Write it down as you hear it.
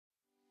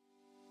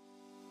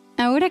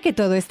Ahora que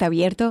todo está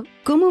abierto,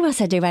 ¿cómo vas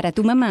a llevar a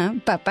tu mamá,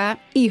 papá,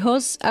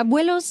 hijos,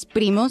 abuelos,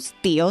 primos,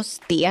 tíos,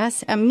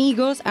 tías,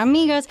 amigos,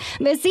 amigas,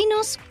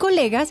 vecinos,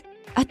 colegas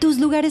a tus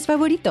lugares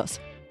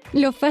favoritos?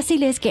 Lo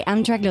fácil es que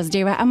Amtrak los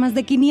lleva a más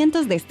de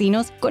 500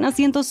 destinos con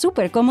asientos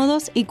súper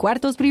cómodos y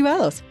cuartos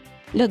privados.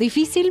 Lo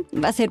difícil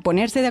va a ser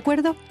ponerse de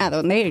acuerdo a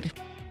dónde ir.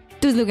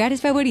 Tus lugares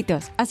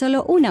favoritos a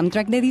solo un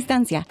Amtrak de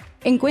distancia.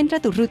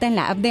 Encuentra tu ruta en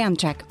la app de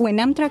Amtrak o en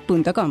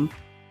amtrak.com.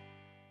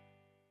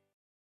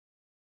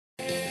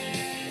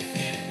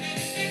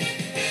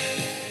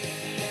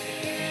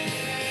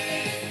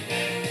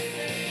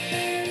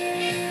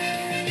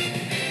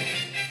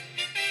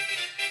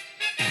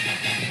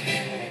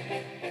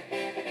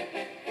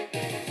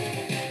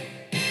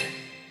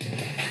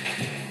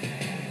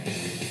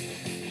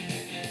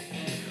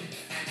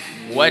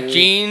 Wet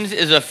Jeans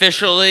is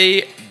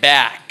officially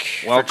back.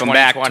 Welcome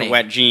back to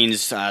Wet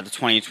Jeans, the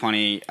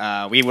 2020.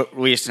 We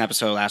released an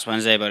episode last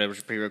Wednesday, but it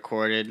was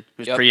pre-recorded. It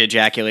was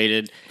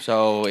pre-ejaculated.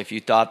 So if you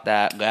thought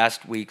that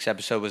last week's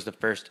episode was the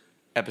first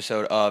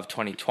episode of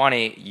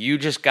 2020, you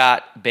just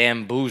got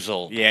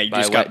bamboozled. Yeah, you by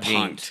just Wet got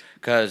Jeans.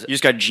 punked. You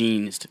just got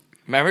jeansed.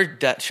 Remember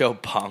that show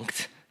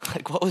Punked?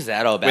 Like, what was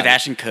that all about? With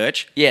Ashton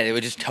Kutcher? Yeah, they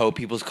would just tow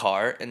people's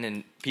car, and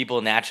then people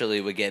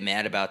naturally would get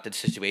mad about the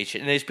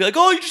situation, and they'd just be like,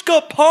 "Oh, you just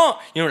got punked."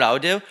 You know what I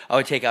would do? I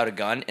would take out a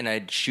gun and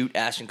I'd shoot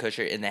Ashton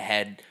Kutcher in the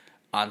head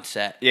on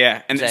set.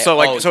 Yeah, and say,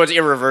 so it's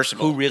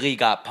irreversible. Who really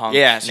got punked?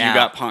 Yeah, so now? you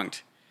got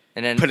punked,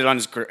 and then put it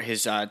on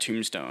his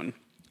tombstone.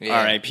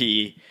 Yeah.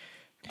 R.I.P.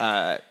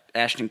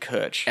 Ashton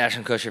Kutcher.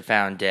 Ashton Kutcher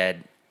found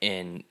dead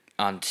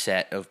on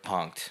set of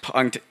Punked.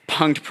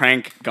 Punked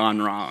prank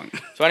gone wrong.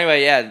 So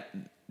anyway, yeah,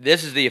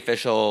 this is the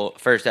official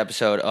first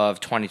episode of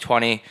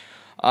 2020.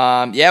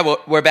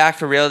 We're back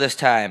for real this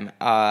time.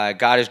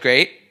 God is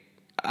great.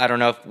 I don't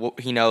know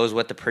if he knows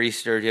what the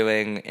priests are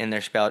doing in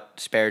their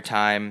spare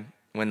time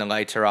when the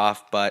lights are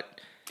off,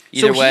 but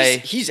either way,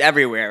 he's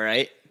everywhere,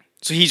 right?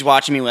 So he's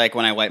watching me like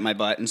when I wipe my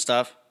butt and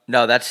stuff.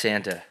 No, that's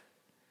Santa.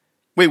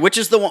 Wait, which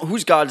is the one?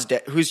 Who's God's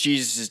dad? Who's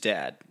Jesus'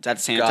 dad? Is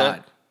that Santa?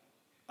 God.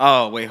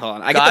 Oh, wait, hold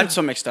on. I get them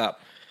so mixed up.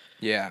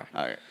 Yeah.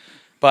 All right.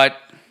 But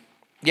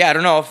yeah, I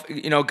don't know if,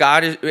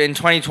 God is in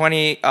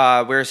 2020,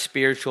 we're a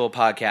spiritual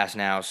podcast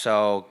now.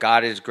 So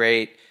God is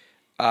great.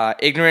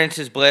 Ignorance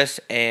is bliss.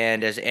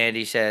 And as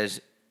Andy says,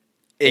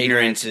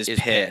 ignorance is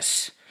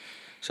piss.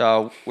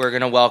 So we're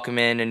going to welcome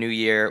in a new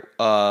year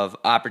of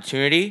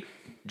opportunity,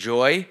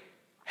 joy,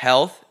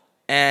 health.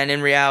 And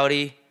in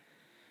reality,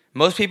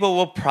 most people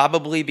will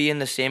probably be in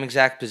the same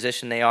exact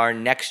position they are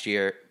next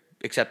year,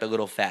 except a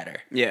little fatter.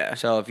 Yeah.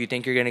 So if you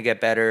think you're going to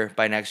get better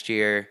by next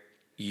year,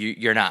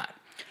 you're not.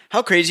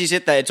 How crazy is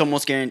it that it's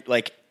almost guaranteed,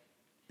 like,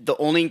 the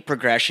only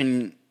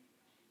progression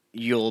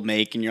you'll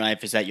make in your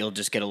life is that you'll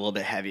just get a little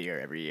bit heavier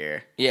every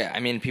year? Yeah, I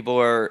mean, people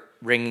are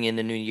ringing in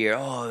the new year,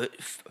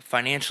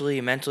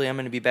 financially, mentally, I'm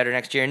going to be better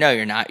next year. No,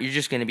 you're not. You're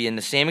just going to be in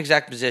the same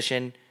exact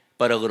position,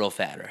 but a little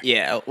fatter.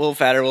 Yeah, a little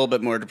fatter, a little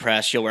bit more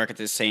depressed. You'll work at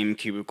the same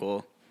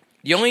cubicle.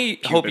 The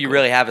only hope you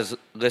really have is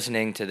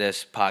listening to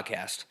this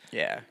podcast.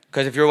 Yeah.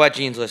 Because if you're a Wet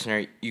Jeans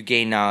listener, you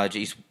gain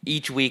knowledge.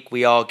 Each week,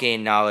 we all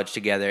gain knowledge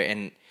together,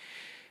 and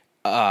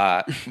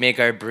make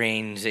our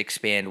brains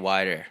expand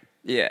wider.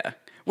 Yeah.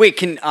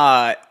 Wait, you know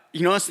what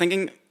I was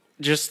thinking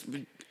just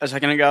a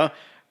second ago?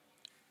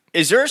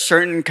 Is there a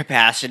certain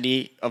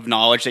capacity of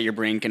knowledge that your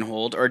brain can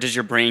hold, or does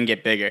your brain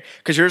get bigger?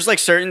 Because there's like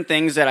certain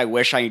things that I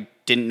wish I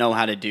didn't know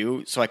how to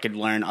do so I could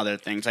learn other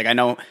things. Like I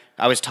know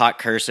I was taught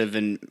cursive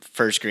in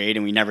first grade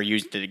and we never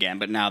used it again,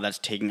 but now that's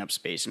taking up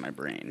space in my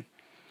brain.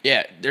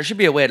 Yeah, there should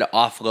be a way to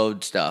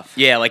offload stuff.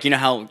 Yeah, like you know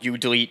how you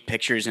delete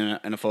pictures in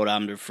a photo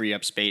album to free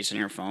up space in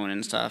your phone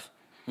and stuff?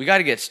 We got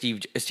to get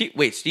Steve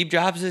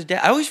Jobs is dead?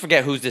 I always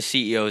forget who's the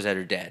CEOs that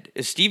are dead.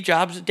 Is Steve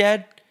Jobs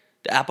dead?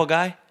 The Apple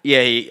guy?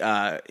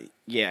 Yeah,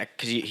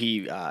 because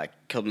he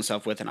killed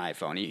himself with an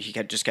iPhone. He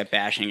just kept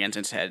bashing against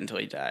his head until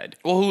he died.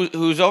 Well,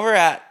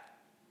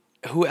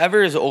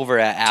 whoever is over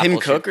at Apple. Tim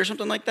Cook or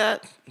something like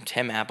that?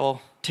 Tim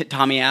Apple?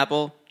 Tommy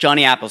Apple?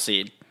 Johnny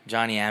Appleseed.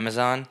 Johnny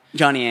Amazon?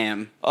 Johnny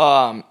Am.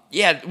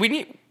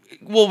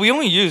 We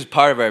only use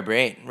part of our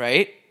brain,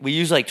 right? We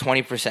use like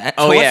 20%.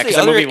 Oh, so yeah, what's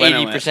the other movie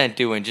 80%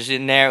 doing? Just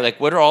in there? Like,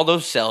 what are all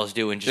those cells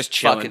doing? Just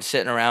chilling. Fucking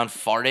sitting around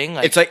farting?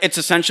 It's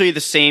essentially the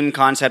same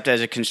concept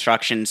as a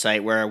construction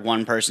site where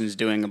one person's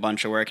doing a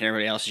bunch of work and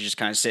everybody else is just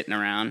kind of sitting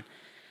around.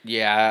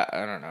 Yeah,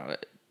 I don't know.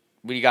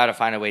 We got to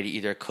find a way to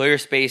either clear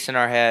space in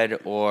our head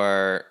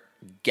or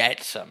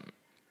get some.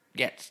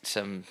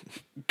 The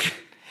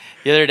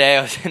other day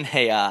I was in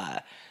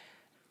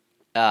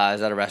I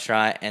was at a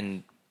restaurant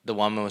and the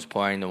woman was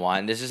pouring the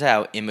wine. This is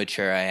how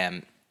immature I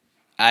am.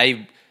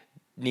 I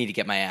need to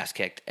get my ass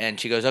kicked. And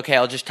she goes, "Okay,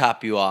 I'll just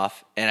top you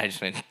off." And I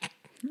just went,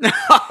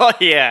 Oh,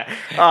 yeah.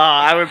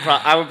 I would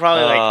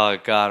probably oh,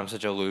 God, I'm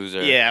such a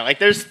loser. Yeah, like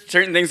there's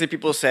certain things that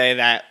people say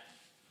that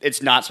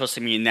it's not supposed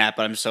to mean that,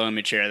 but I'm so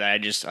immature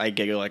that I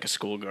giggle like a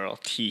schoolgirl.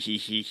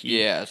 Hee.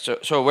 Yeah,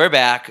 so we're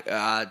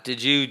back.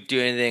 Did you do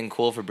anything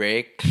cool for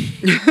break?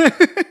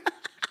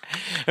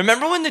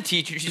 Remember when the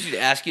teachers used to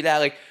ask you that?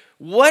 Like,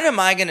 what am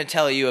I going to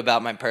tell you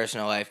about my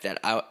personal life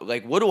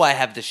what do I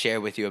have to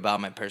share with you about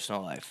my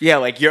personal life? Yeah,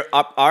 like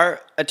a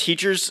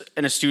teacher's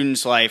and a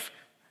student's life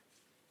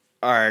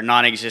are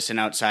non-existent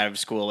outside of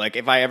school. Like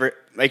if I ever,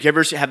 like you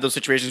ever have those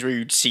situations where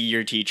you see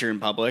your teacher in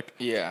public,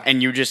 Yeah.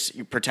 and you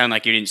pretend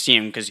like you didn't see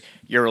him because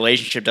your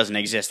relationship doesn't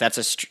exist.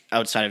 That's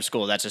outside of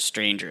school. That's a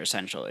stranger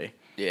essentially.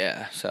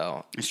 Yeah,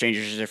 so A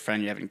stranger's just a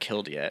friend you haven't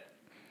killed yet.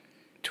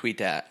 tweet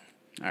that.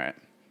 All right.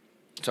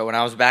 So when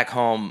I was back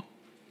home,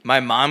 my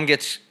mom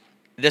gets,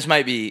 this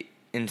might be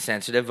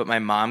insensitive, but my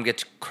mom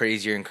gets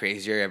crazier and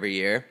crazier every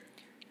year.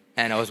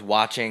 And I was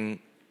watching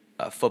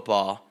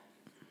football,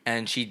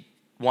 and she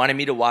wanted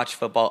me to watch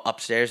football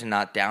upstairs and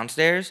not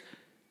downstairs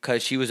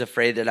because she was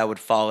afraid that I would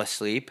fall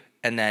asleep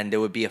and then there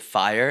would be a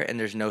fire and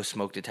there's no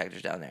smoke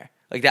detectors down there.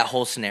 Like that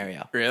whole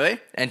scenario. Really?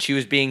 And she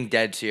was being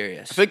dead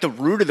serious. I feel like the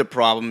root of the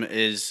problem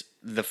is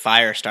the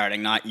fire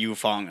starting, not you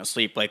falling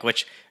asleep.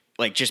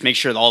 Just make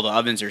sure that all the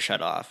ovens are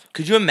shut off.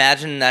 Could you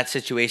imagine that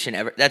situation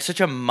ever? That's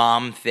such a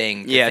mom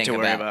thing to think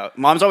worry about.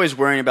 Mom's always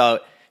worrying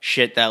about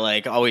shit that,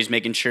 like, always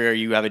making sure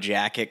you have a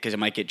jacket because it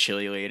might get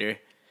chilly later.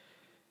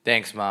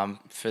 Thanks, Mom,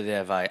 for the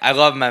advice. I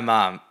love my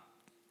mom.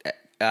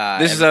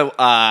 This is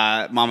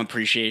a mom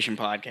appreciation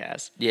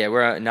podcast. Yeah,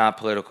 we're not a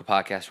political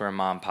podcast. We're a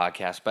mom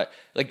podcast. But,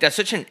 like, that's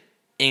such an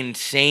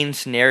insane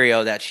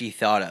scenario that she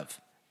thought of.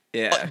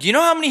 Yeah. Do you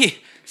know how many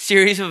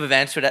series of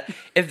events would that?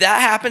 If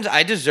that happens,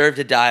 I deserve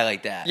to die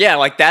like that. Yeah,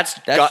 like that's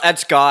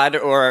God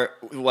or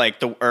like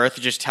the earth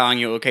just telling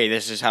you, okay,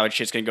 this is how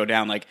shit's gonna go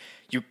down. Like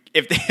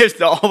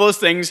if all those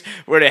things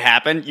were to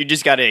happen, you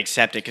just got to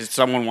accept it because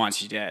someone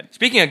wants you dead.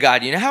 Speaking of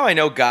God, you know how I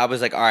know God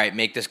was like, all right,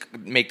 make this.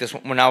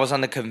 When I was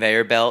on the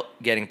conveyor belt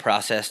getting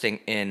processed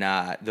in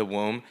the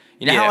womb,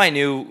 you know how I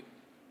knew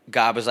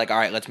God was like, all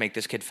right, let's make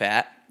this kid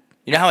fat.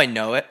 You know how I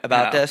know it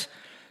about this?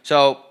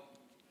 So,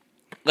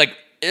 like,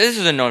 this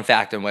is a known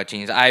fact in Wet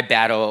Jeans. I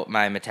battle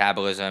my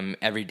metabolism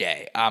every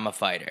day. I'm a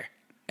fighter.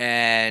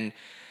 And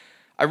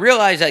I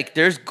realized, like,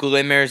 there's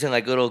glimmers and,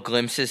 like, little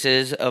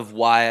glimpses of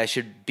why I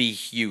should be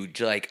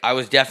huge. Like, I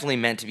was definitely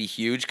meant to be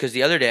huge because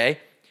the other day,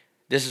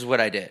 this is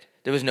what I did.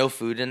 There was no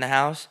food in the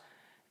house.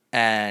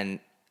 And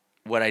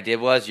what I did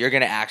was, you're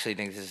going to actually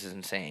think this is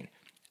insane.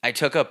 I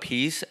took a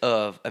piece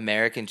of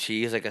American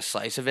cheese, like a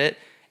slice of it,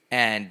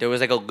 and there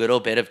was like a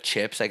little bit of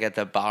chips like at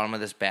the bottom of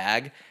this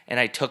bag, and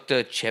I took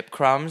the chip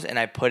crumbs and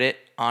I put it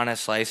on a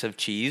slice of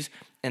cheese,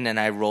 and then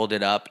I rolled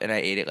it up and I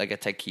ate it like a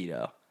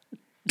taquito.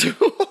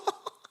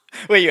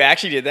 Wait, you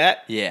actually did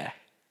that? Yeah.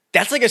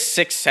 That's like a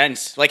sixth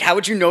sense. Like, how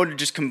would you know to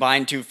just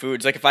combine two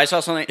foods? Like, if I saw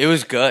something, It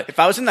was good. if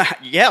I was in the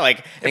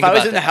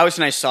the house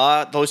and I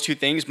saw those two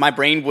things, my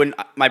brain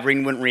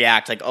wouldn't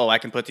react like, oh, I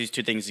can put these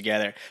two things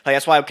together. Like,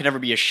 that's why I could never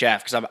be a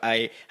chef because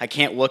I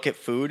can't look at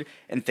food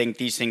and think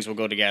these things will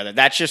go together.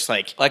 That's just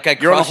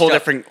you're on a whole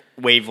different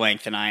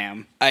wavelength than I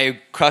am. I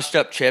crushed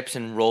up chips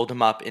and rolled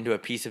them up into a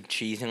piece of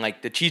cheese, and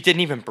like the cheese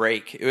didn't even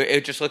break.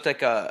 It just looked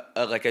like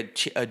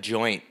a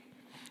joint.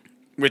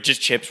 With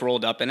just chips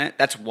rolled up in it?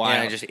 That's wild.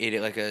 Yeah, I just ate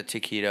it like a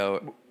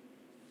taquito.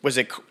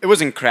 It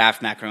wasn't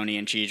Kraft macaroni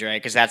and cheese,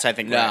 right? Because that's, I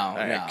think, No.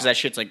 Because that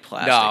shit's like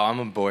plastic. No, I'm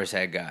a boar's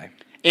head guy.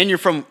 And you're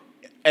from,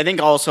 I think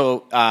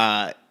also,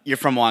 you're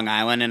from Long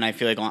Island, and I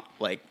feel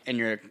and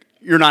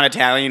you're not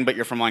Italian, but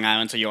you're from Long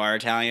Island, so you are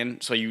Italian,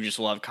 so you just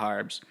love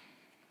carbs.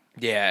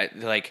 Yeah,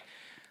 like,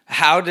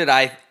 how did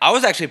I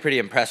was actually pretty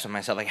impressed with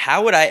myself. Like,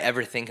 how would I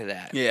ever think of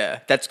that? Yeah,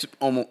 that's,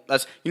 I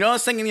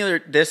was thinking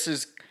this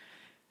is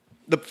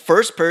the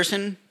first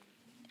person,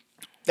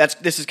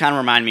 this is kind of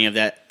remind me of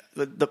that.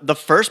 The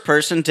first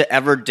person to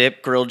ever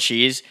dip grilled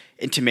cheese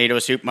in tomato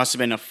soup must have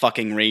been a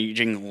fucking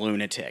raging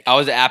lunatic. I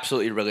was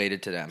absolutely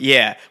related to them.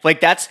 Yeah,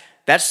 like that's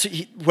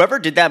whoever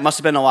did that must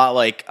have been a lot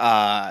like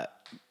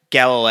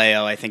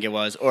Galileo, I think it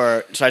was,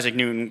 or Isaac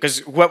Newton,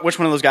 because which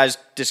one of those guys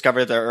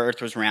discovered the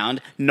Earth was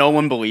round? No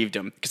one believed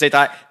him because they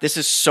thought this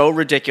is so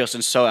ridiculous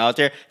and so out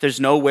there. There's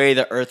no way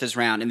the Earth is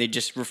round, and they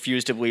just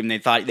refused to believe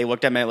him. They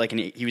looked at him like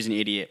he was an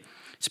idiot.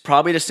 It's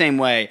probably the same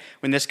way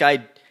when this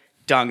guy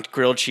dunked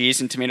grilled cheese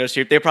in tomato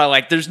soup. They're probably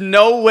like, "There's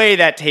no way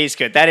that tastes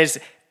good. That is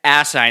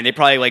asinine." They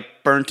probably like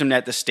burnt him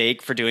at the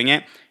stake for doing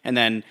it, and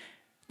then.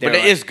 But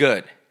it is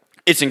good.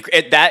 It's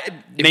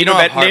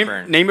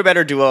name a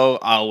better duo.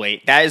 I'll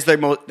wait. That is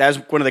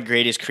one of the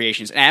greatest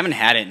creations, and I haven't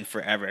had it in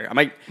forever.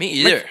 Me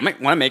either. I might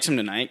want to make some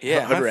tonight.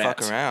 Yeah, I might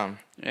fuck around.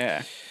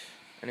 Yeah.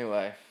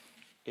 Anyway,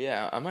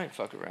 yeah, I might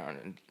fuck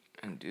around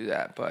and do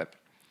that. But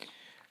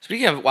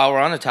speaking of, while we're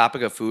on the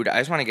topic of food, I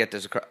just want to get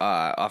this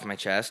off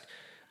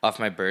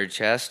my bird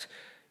chest.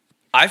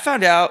 I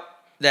found out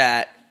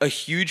that a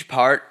huge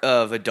part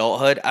of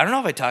adulthood, I don't know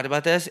if I talked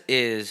about this,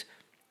 is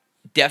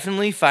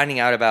definitely finding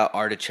out about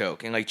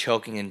artichoke and like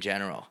choking in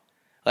general.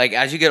 Like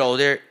as you get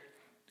older,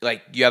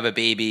 like you have a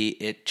baby,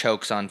 it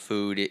chokes on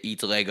food, it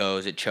eats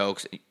Legos, it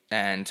chokes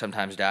and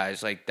sometimes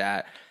dies like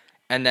that.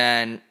 And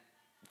then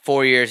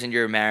 4 years into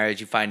your marriage,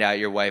 you find out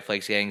your wife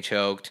likes getting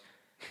choked.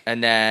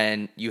 And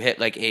then you hit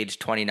like age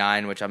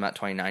 29, which I'm not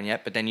 29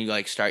 yet, but then you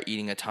like start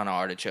eating a ton of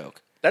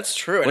artichoke. That's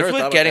true. I What's never thought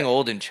with about getting that.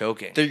 old and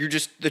choking? That you're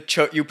just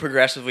you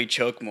progressively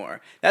choke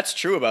more. That's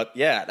true about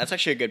that's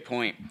actually a good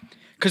point.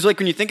 Because like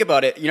when you think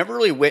about it, you never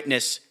really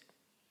witness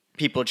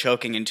people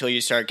choking until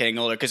you start getting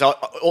older. Because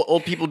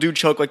old people do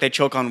choke, like they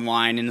choke on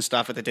wine and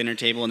stuff at the dinner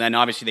table, and then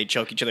obviously they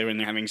choke each other when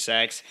they're having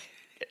sex.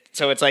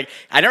 So it's like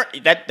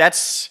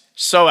that's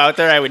so out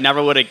there. I would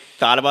have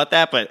thought about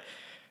that, but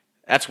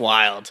that's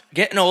wild.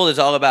 Getting old is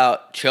all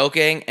about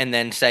choking and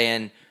then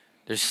saying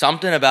there's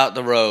something about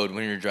the road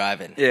when you're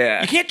driving.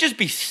 Yeah. You can't just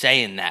be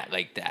saying that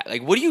like that.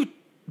 Like, what do you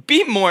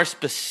be more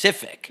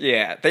specific?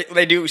 Yeah,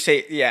 they do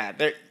say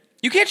they're.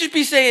 You can't just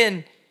be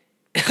saying,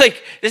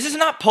 like, this is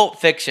not Pulp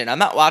Fiction. I'm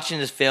not watching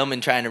this film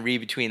and trying to read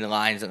between the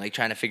lines and, like,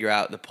 trying to figure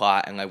out the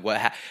plot and, like,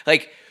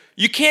 like,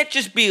 you can't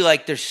just be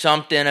like, there's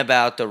something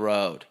about the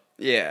road.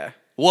 Yeah.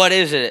 What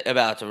is it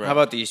about the road? How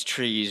about these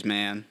trees,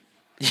 man?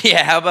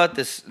 Yeah, how about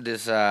this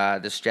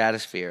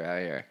stratosphere out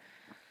here?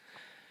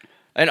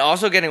 And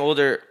also getting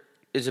older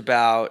is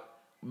about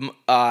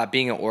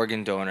being an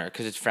organ donor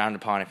because it's frowned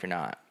upon if you're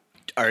not.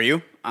 Are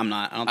you? I'm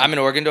not. I'm an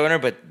organ donor,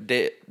 but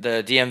the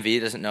DMV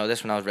doesn't know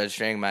this when I was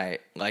registering my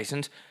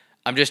license.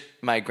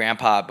 My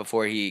grandpa,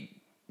 before he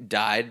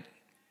died,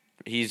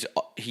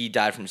 he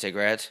died from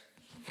cigarettes.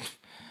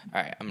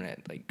 All right, I'm going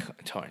to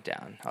like tone it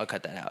down. I'll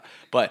cut that out.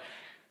 But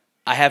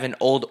I have an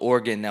old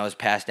organ that was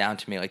passed down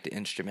to me, like the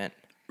instrument.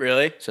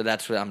 Really? So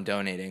that's what I'm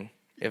donating.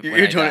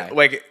 You're doing it,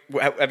 like,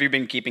 have you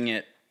been keeping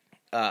it?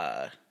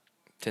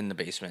 It's in the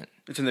basement.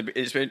 It's in the.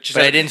 It's just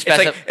But I didn't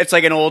specify. It's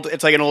like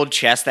an old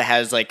chest that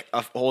has like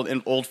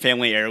an old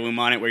family heirloom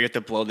on it, where you have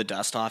to blow the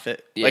dust off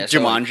it. Yeah, like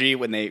so Jumanji,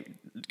 when they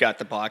got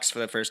the box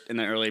for in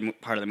the early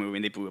part of the movie,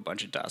 and they blew a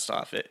bunch of dust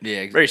off it. Yeah,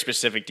 exactly. Very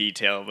specific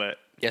detail, but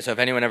Yeah, so if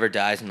anyone ever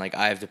dies and like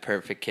I have the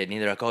perfect kidney,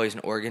 they're like, "Oh, he's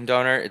an organ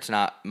donor." It's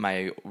not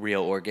my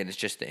real organ; it's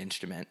just the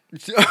instrument.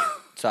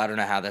 So I don't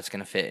know how that's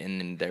gonna fit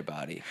in their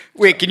body.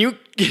 Wait, can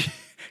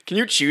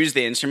you choose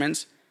the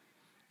instruments?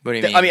 What do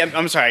you mean? I mean,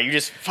 I'm sorry, you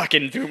just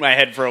fucking threw my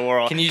head for a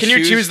whirl. Can you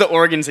choose choose the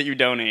organs that you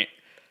donate?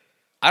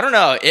 I don't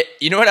know.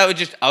 You know what? I would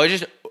just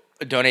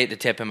donate the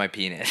tip of my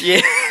penis.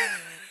 Yeah.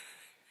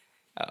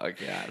 Oh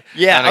god.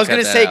 Yeah, I was cut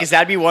gonna that say out. because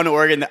that'd be one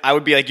organ that I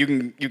would be like, you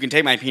can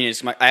take my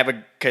penis.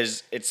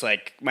 Because it's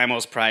like my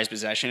most prized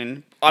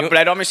possession. But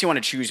I'd obviously want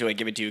to choose who I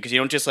give it to because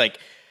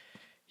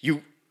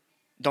you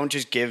don't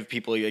just give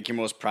people like your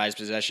most prized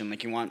possession.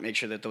 Like you want to make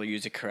sure that they'll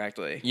use it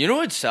correctly. You know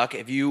what would suck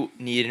if you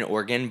need an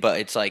organ, but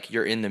it's like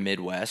you're in the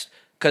Midwest.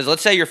 Because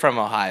let's say you're from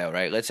Ohio,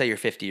 right? Let's say you're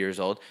 50 years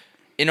old.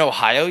 In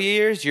Ohio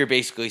years, you're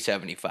basically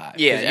 75.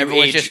 Yeah, 'Cause you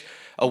everyone's age- just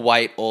a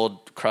white,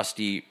 old,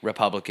 crusty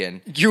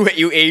Republican. You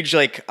age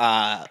like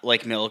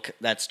milk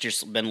that's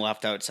just been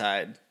left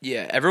outside.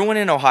 Yeah, everyone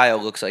in Ohio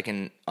looks like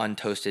an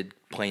untoasted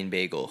plain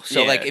bagel.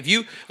 So, Yeah. like,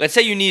 let's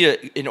say you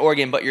need an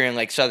organ, but you're in,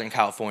 like, Southern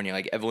California.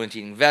 Like, everyone's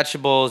eating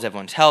vegetables,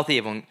 everyone's healthy,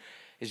 everyone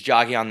is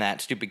jogging on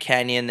that stupid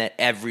canyon that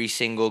every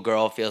single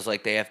girl feels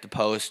like they have to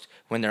post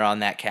when they're on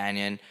that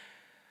canyon.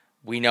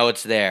 We know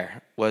it's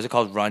there. What is it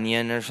called?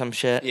 Runyon or some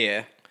shit?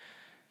 Yeah.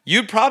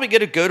 You'd probably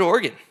get a good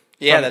organ.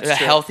 Yeah, From that's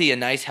true. a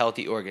nice,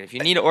 healthy organ. If you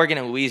need an organ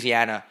in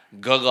Louisiana,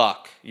 good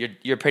luck.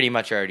 You're pretty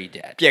much already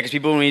dead. Yeah, because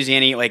people in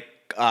Louisiana eat like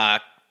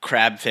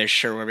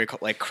crabfish or whatever you call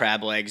like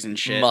crab legs and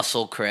shit.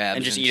 Muscle crabs.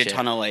 and just eat shit. a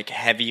ton of like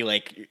heavy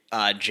like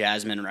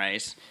jasmine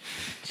rice.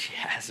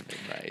 Jasmine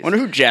rice. I wonder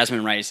who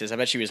Jasmine Rice is. I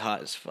bet she was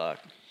hot as fuck.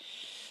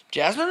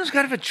 Jasmine is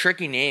kind of a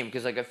tricky name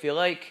because, like, I feel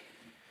like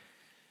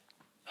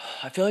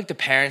the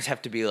parents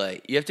have to be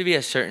like, you have to be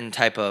a certain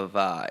type of.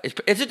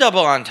 It's a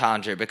double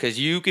entendre because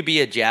you could be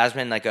a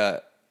Jasmine like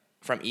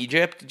from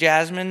Egypt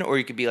Jasmine, or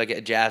you could be like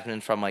a Jasmine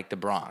from like the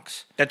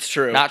Bronx. That's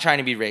true. Not trying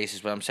to be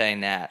racist, but I'm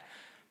saying that.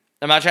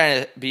 I'm not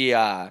trying to be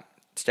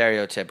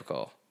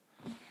stereotypical.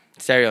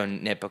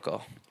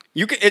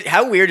 You can.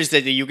 How weird is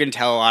that you can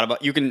tell a lot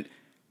about you can.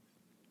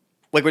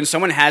 Like when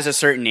someone has a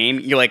certain name,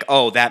 you're like,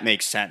 oh, that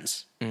makes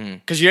sense.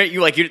 Because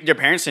your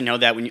parents didn't know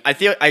that.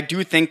 I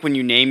do think when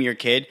you name your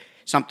kid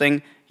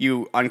something,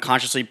 you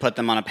unconsciously put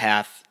them on a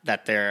path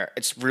that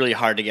it's really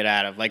hard to get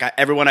out of. Like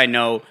everyone I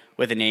know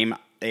with a name,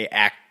 they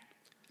act.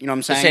 You know what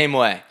I'm saying? The same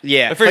way.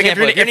 Yeah. But for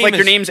example, if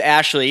your name's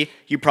Ashley,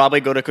 you probably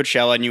go to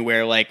Coachella and you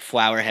wear like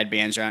flower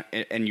headbands around,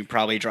 and you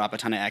probably drop a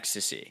ton of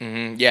ecstasy.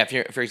 Yeah,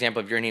 for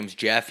example, if your name's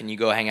Jeff and you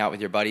go hang out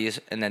with your buddies,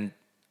 and then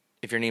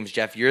if your name's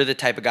Jeff, you're the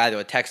type of guy that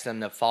would text them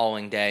the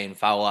following day and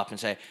follow up and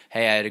say,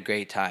 "Hey, I had a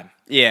great time."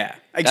 Yeah,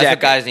 exactly. That's what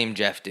guys named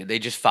Jeff do. They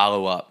just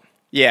follow up.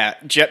 Yeah,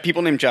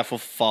 people named Jeff will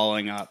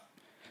following up.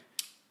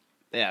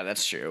 Yeah,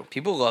 that's true.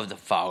 People love to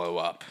follow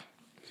up.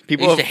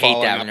 People I used to have hate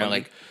following that up when they're on-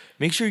 like,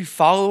 "Make sure you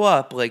follow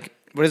up." Like,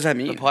 what does that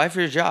mean? apply for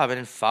your job and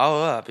then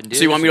follow up and do.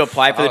 So you want me to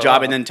apply for the follow job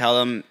up. and then tell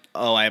them,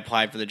 "Oh, I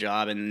applied for the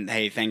job, and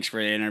hey, thanks for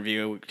the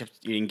interview.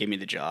 You didn't give me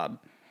the job."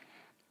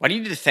 Why do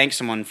you need to thank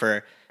someone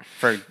for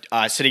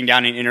sitting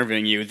down and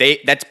interviewing you?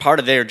 That's part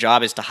of their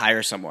job is to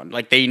hire someone.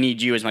 Like they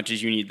need you as much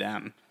as you need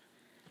them.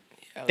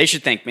 They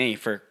should thank me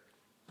for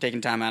taking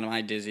time out of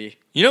my dizzy.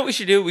 You know what we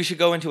should do? We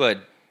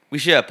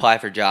should apply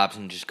for jobs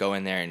and just go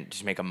in there and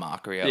just make a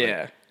mockery of it.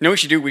 Yeah. You know what we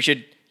should do? We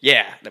should.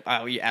 Yeah.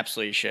 We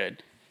absolutely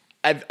should.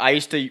 I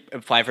used to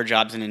apply for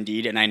jobs in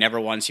Indeed, and I never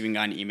once even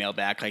got an email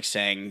back like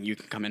saying you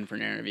can come in for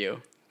an interview.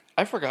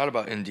 I forgot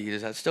about Indeed.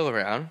 Is that still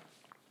around?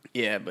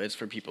 Yeah, but it's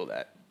for people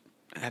that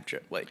have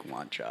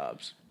want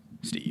jobs.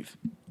 Steve.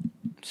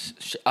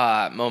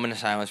 Moment of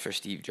silence for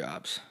Steve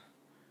Jobs.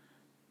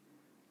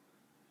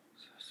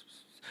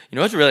 You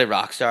know what's really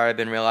rock star I've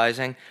been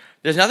realizing?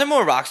 There's nothing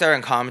more rock star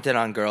than commenting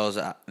on girls'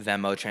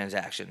 Venmo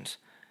transactions.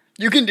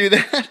 You can do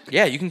that?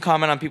 Yeah, you can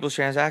comment on people's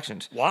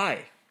transactions.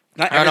 Why?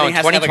 Not I don't know, everything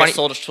has to have like a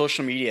 2020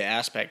 social media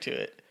aspect to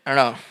it. I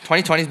don't know.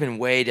 2020's been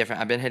way different.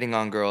 I've been hitting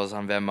on girls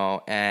on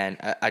Venmo, and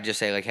I just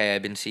say, like, hey,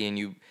 I've been seeing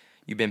you.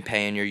 You've been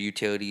paying your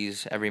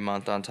utilities every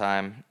month on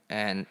time,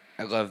 and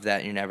I love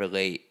that you're never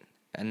late.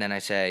 And then I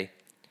say,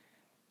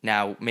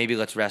 now maybe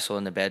let's wrestle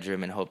in the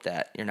bedroom and hope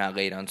that you're not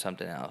late on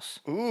something else.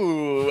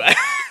 Ooh,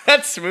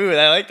 that's smooth.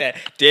 I like that.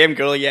 Damn,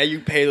 girl, yeah, you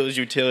pay those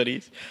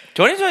utilities.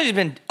 2020's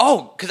been...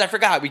 Oh, because I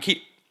forgot.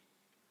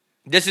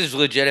 This is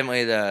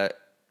legitimately the...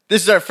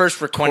 This is our first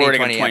recording of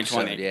 2020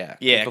 2020. episode,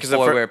 Yeah, because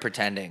before we were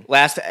pretending.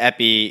 Last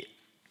epi,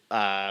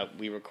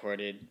 we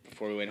recorded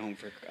before we went home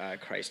for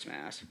Christ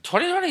Mass.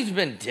 2020's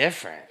been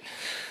different.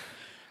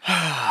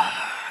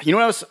 You know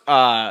what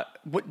else?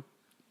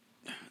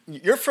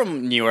 You're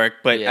from New York,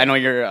 but Yeah. I know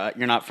you're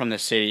not from the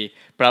city.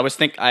 But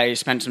I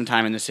spent some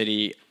time in the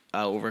city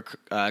over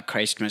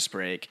Christmas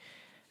break,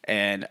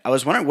 and I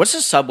was wondering, what's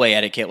the subway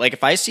etiquette? Like,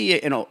 if I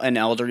see an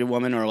elderly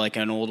woman or like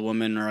an old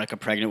woman or like a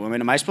pregnant woman,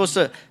 am I supposed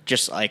to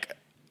just like,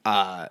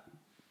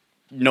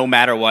 no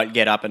matter what,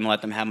 get up and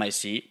let them have my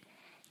seat,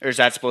 or is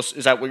that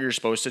what you're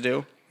supposed to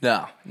do?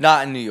 No,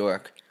 not in New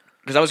York.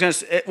 Because I was gonna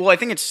say, well, I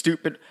think it's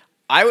stupid.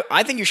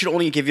 I think you should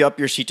only give up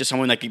your seat to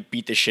someone that can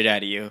beat the shit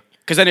out of you.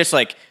 Because then it's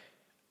like,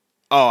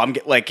 oh,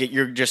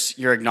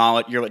 you're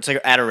acknowledged. It's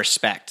like out of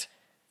respect.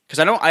 Because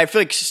I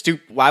feel like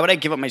stupid. Why would I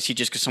give up my seat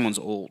just because someone's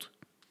old?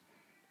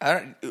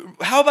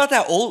 How about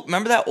that old?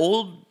 Remember that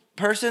old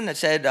person that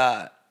said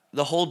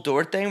the hold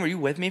door thing? Were you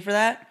with me for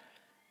that?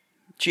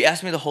 She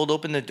asked me to hold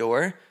open the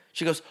door.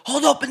 She goes,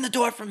 "Hold open the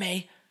door for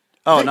me."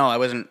 Oh no, I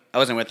wasn't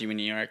with you in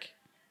New York.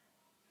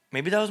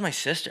 Maybe that was my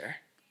sister,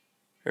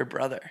 her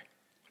brother.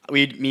 That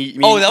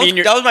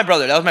was my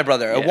brother. That was my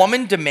brother. Yeah. A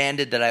woman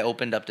demanded that I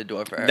opened up the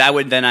door for her.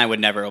 Then I would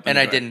never open. And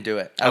the I door. didn't do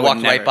it. I I would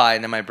walked right never. by,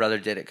 and then my brother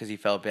did it because he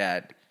felt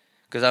bad.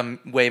 Because I'm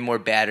way more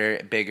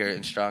badder, bigger,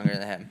 and stronger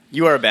than him.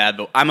 You are a bad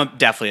boy. I'm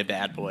definitely a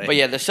bad boy. But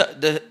yeah,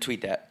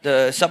 tweet that.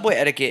 The subway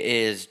etiquette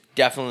is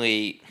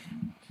definitely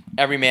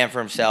every man for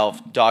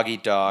himself, dog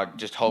eat dog.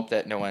 Just hope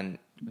that no one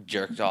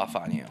jerks off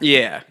on you.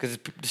 Yeah. Because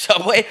the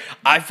subway,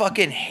 I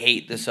fucking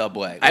hate the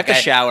subway. I have to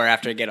shower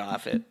after I get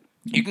off it.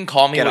 You can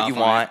call me Get what off you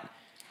on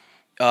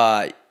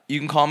want. You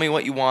can call me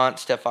what you want,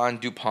 Stefan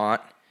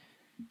Dupont.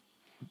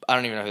 I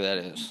don't even know who that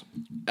is.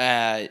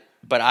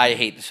 But I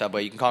hate the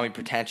subway. You can call me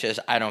pretentious.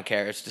 I don't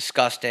care. It's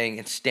disgusting.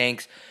 It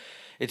stinks.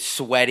 It's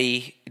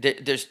sweaty.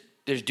 There's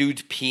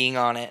dudes peeing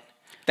on it.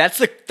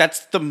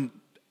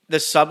 The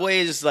subway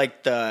is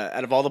like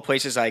out of all the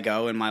places I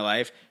go in my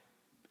life,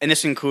 and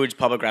this includes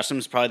public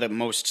restrooms, probably the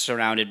most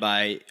surrounded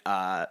by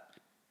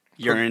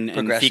urine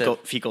and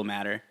fecal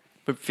matter.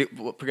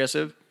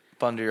 Progressive?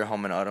 Bundle your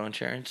home and auto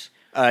insurance.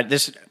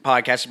 This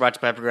podcast is brought to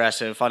you by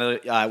Progressive.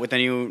 With the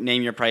new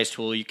Name Your Price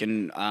tool, you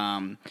can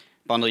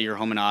bundle your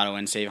home and auto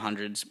and save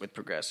hundreds with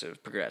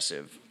Progressive.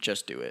 Progressive,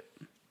 just do it.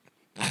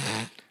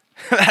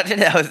 Imagine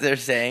how they're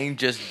saying,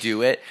 just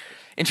do it.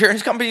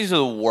 Insurance companies are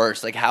the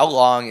worst. Like, how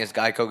long is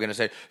Geico going to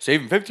say,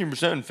 saving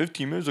 15% in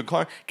 15 minutes a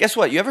car? Guess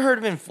what? You ever heard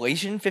of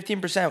inflation?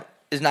 15%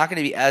 is not going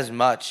to be as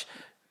much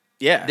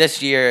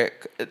this year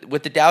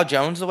with the Dow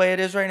Jones the way it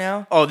is right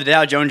now. Oh, the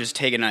Dow Jones is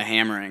taking a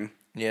hammering.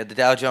 Yeah, the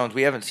Dow Jones.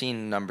 We haven't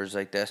seen numbers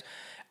like this.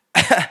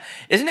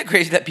 Isn't it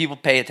crazy that people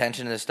pay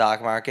attention to the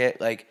stock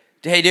market? Like,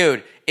 hey,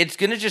 dude, it's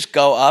going to just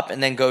go up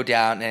and then go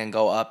down and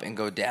go up and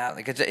go down.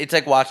 Like, it's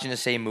like watching the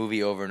same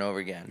movie over and over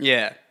again.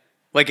 Yeah.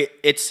 Like,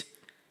 it's...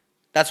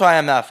 That's why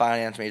I'm not a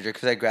finance major,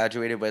 because I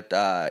graduated with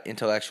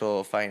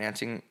intellectual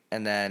financing,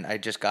 and then I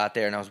just got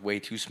there, and I was way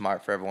too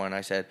smart for everyone. I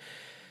said,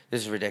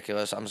 this is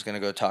ridiculous. I'm just going to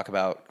go talk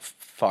about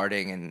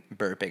farting and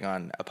burping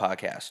on a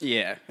podcast.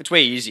 Yeah, it's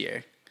way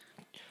easier.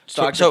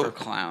 Stocks So are for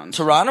clowns.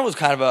 Toronto was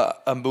kind of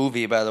a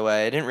movie, by the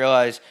way. I didn't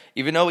realize,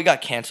 even though we got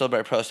canceled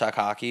by Pro Stock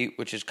Hockey,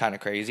 which is kind of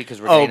crazy, because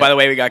we're by the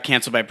way, we got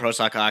canceled by Pro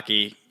Stock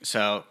Hockey,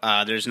 so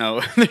there's no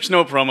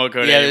promo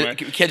code anymore.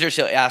 Kids are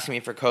still asking me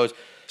for codes.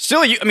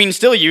 Still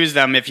use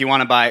them if you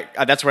want to buy.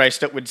 That's where I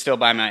would still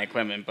buy my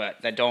equipment, but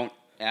don't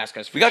ask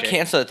us for We got shit.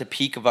 canceled at the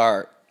peak of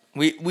our...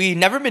 We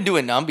never been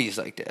doing numbies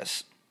like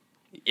this.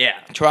 Yeah.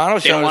 Toronto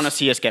They don't shows- want to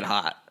see us get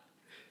hot.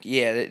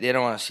 Yeah, they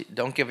don't want to see...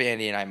 Don't give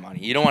Andy and I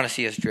money. You don't want to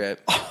see us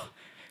drip.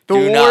 The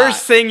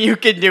worst thing you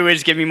can do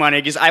is give me money,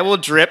 because I will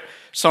drip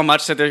so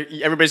much that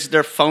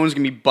their phone's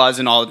going to be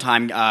buzzing all the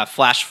time,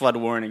 flash flood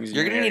warnings.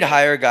 You're going to need to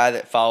hire a guy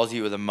that follows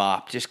you with a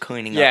mop, just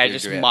cleaning up your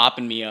just drip.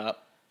 mopping me up.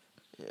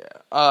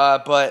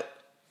 But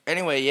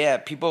anyway, yeah,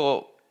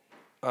 people...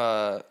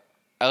 I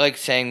like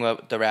saying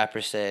what the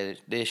rappers said.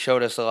 They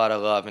showed us a lot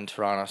of love in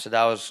Toronto, so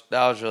that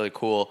was really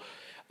cool.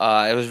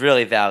 it was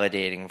really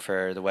validating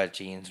for the Wet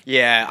Jeans.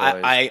 Yeah,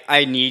 boys.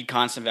 I need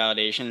constant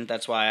validation.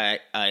 That's why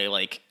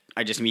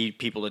I just need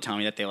people to tell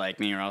me that they like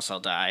me or else I'll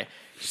die.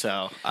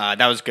 So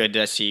that was good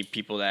to see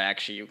people that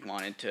actually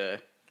wanted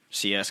to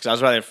see us. Because I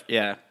was rather,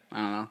 I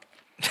don't know.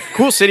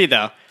 Cool city,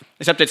 though.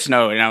 Except it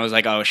snowed, and I was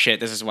like, oh,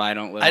 shit, this is why I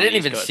don't live I on didn't the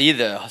East even Coast. see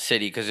the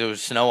city because there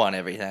was snow on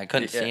everything. I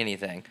couldn't see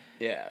anything.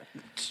 Yeah.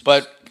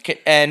 But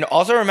and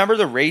also remember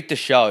to rate the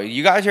show.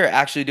 You guys are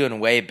actually doing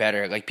way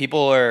better. Like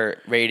people are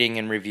rating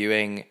and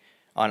reviewing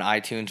on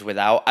iTunes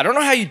without. I don't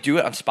know how you do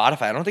it on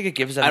Spotify. I don't think it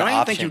gives them. I don't an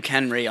even option. think you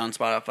can rate on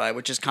Spotify,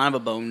 which is kind of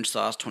a bone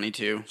sauce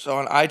 22. So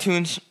on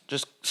iTunes,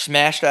 just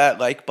smash that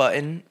like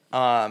button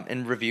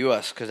and review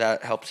us because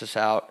that helps us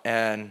out.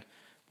 And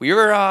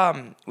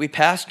we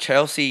passed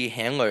Chelsea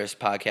Handler's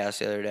podcast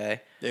the other day,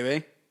 Did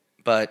we?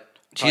 but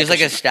she Probably has like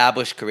 'cause an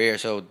established career,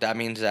 so that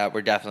means that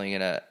we're definitely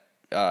gonna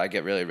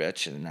get really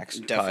rich in the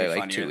next probably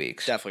like 2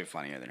 weeks. Definitely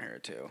funnier than her,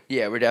 too.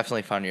 Yeah, we're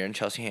definitely funnier than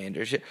Chelsea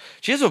Handler. She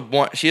has a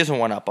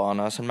one up on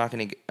us. I'm not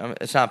gonna.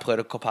 It's not a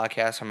political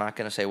podcast. I'm not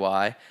gonna say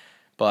why,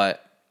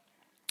 but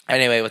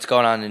anyway, what's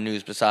going on in the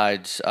news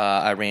besides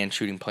Iran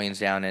shooting planes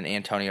down and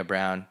Antonio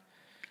Brown?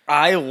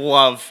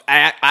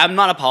 I'm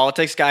not a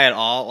politics guy at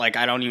all. Like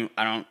I don't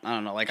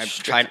know. Like I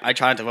try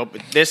not to vote,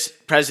 but this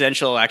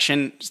presidential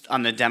election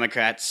on the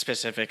Democrat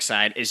specific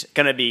side is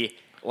gonna be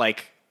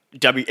like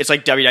it's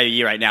like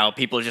WWE right now.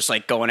 People are just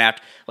like going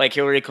after, like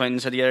Hillary Clinton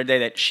said the other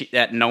day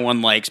that no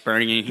one likes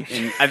Bernie.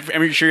 And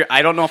I'm sure,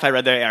 I don't know if I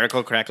read the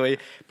article correctly,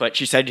 but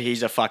she said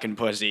he's a fucking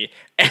pussy,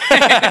 and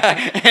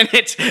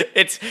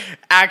it's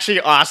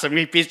actually awesome.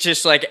 It's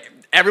just like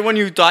everyone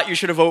you thought you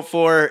should have voted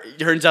for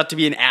turns out to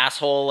be an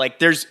asshole. Like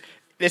this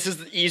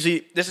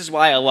is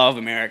why I love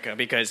America,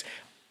 because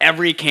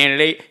every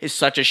candidate is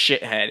such a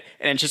shithead,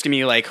 and it's just gonna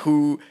be like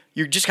who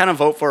you just kind of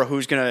vote for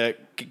who's gonna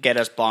get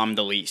us bombed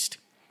the least.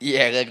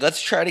 Yeah, like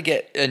let's try to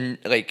get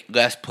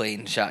less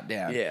planes shot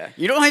down. Yeah,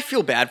 you know what I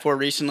feel bad for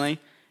recently?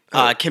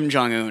 Kim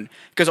Jong Un,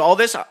 because all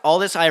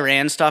this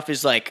Iran stuff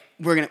is like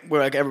we're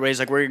like everybody's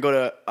like we're gonna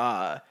go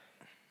to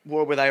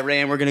war with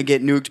Iran, we're gonna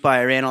get nuked by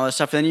Iran, all this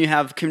stuff. And then you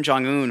have Kim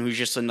Jong Un who's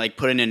just like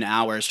putting in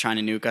hours trying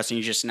to nuke us, and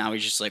he's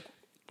just like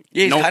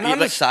Yeah, he's kind of on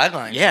the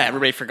sidelines. Yeah,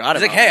 everybody forgot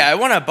He's about like, hey, him. I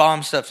want to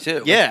bomb stuff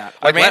too. Yeah,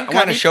 Iran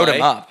kind of showed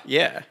him up.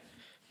 Yeah,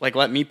 like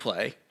let me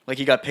play. Like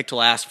he got picked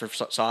last for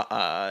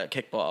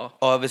kickball.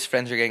 All of his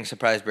friends are getting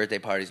surprise birthday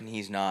parties, and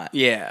he's not.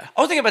 Yeah.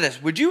 I was thinking about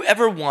this. Would you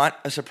ever want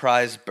a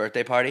surprise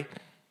birthday party?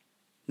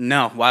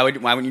 No. Why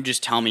wouldn't you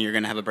just tell me you're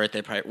gonna have a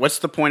birthday party? What's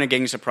the point of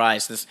getting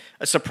surprised?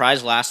 A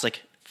surprise lasts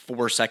like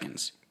 4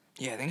 seconds.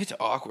 Yeah, I think it's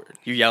awkward.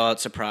 You yell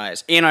out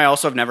surprise. And I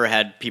also have never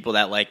had people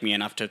that like me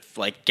enough to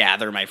like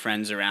gather my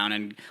friends around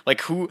and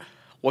like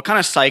what kind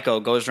of psycho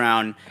goes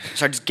around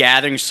starts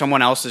gathering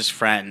someone else's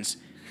friends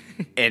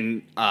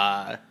and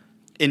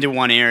into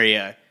one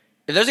area.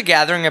 If there's a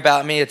gathering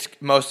about me, it's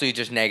mostly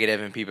just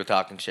negative and people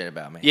talking shit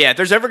about me. Yeah, if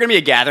there's ever gonna be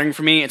a gathering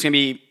for me, it's gonna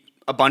be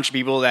a bunch of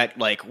people that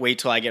like wait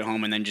till I get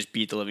home and then just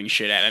beat the living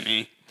shit out of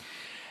me.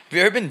 Have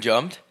you ever been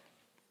jumped?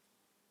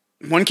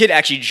 One kid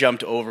actually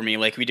jumped over me.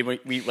 Like we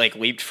like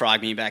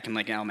leapfrogged me back in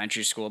like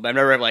elementary school. But I've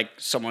never had like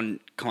someone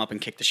come up and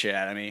kick the shit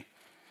out of me.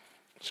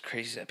 It's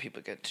crazy that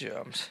people get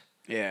jumps.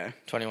 Yeah.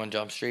 21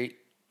 Jump Street.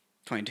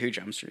 22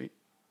 Jump Street.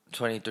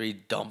 23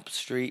 Dump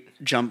Street.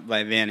 Jump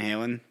by Van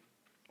Halen.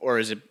 Or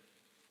is it?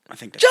 I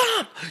think that's...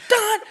 Jump!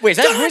 Don! Wait,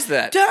 who's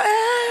that?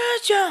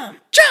 Jump!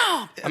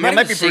 Jump! I mean, that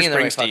might be Bruce singing the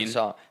right fucking Springsteen.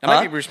 song. That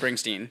might be Bruce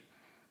Springsteen.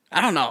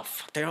 I don't know.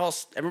 Fuck,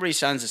 everybody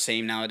sounds the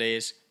same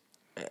nowadays.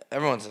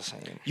 Everyone's the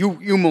same. You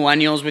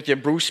millennials with your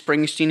Bruce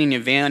Springsteen and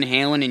your Van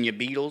Halen and your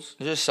Beatles.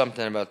 There's just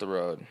something about the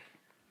road.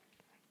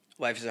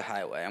 Life is a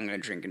highway. I'm gonna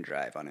drink and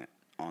drive on it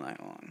all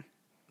night long.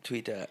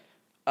 Tweet that.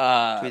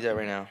 Uh, Tweet that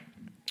right now.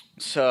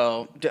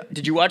 So,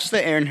 did you watch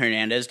the Aaron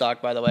Hernandez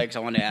doc, by the way? Because I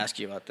wanted to ask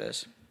you about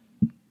this.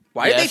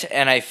 Why Yes, did they?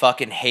 and I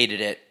fucking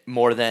hated it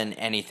more than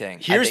anything.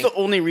 Here's the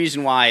only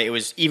reason why it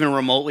was even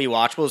remotely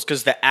watchable is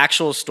because the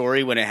actual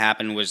story when it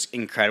happened was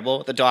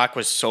incredible. The doc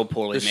was so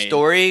poorly made. The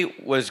story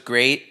was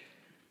great.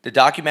 The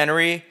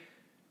documentary,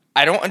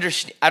 I don't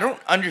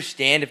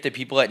understand if the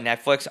people at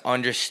Netflix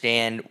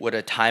understand what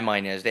a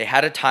timeline is. They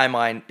had a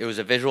timeline. It was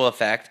a visual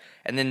effect,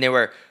 and then they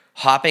were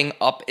hopping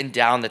up and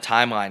down the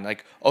timeline.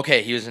 Like,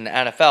 okay, he was in the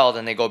NFL,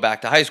 then they go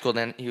back to high school,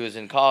 then he was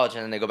in college,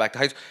 and then they go back to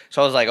high school.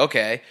 So I was like,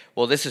 okay,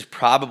 well, this is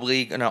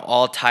probably going to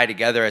all tie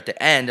together at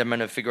the end. I'm going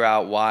to figure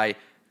out why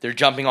they're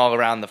jumping all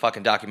around the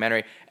fucking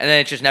documentary. And then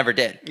it just never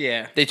did.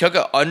 Yeah. They took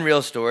an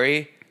unreal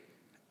story,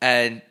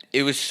 and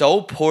it was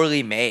so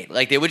poorly made.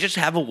 Like, they would just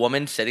have a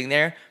woman sitting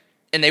there,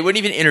 and they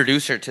wouldn't even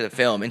introduce her to the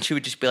film. And she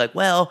would just be like,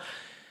 well,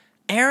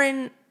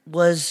 Aaron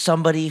was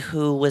somebody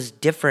who was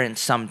different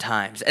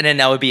sometimes. And then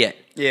that would be it.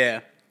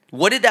 Yeah.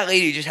 What did that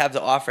lady just have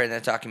to offer in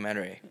that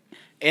documentary?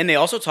 And they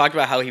also talked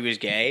about how he was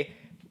gay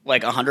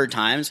like 100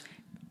 times.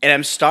 And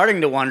I'm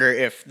starting to wonder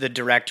if the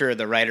director or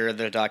the writer of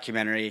the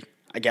documentary,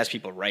 I guess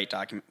people write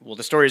well,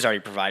 the story's already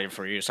provided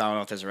for you, so I don't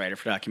know if there's a writer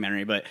for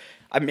documentary, but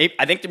I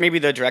think that maybe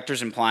the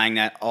director's implying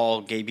that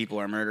all gay people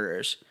are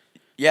murderers.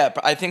 Yeah,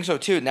 I think so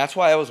too, and that's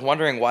why I was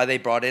wondering why they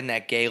brought in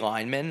that gay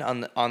lineman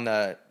on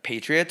the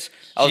Patriots.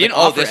 I He was didn't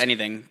like, offer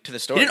anything to the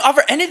story. He didn't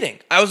offer anything.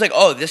 I was like,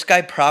 oh, this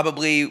guy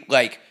probably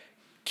like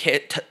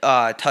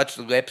touched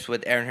lips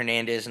with Aaron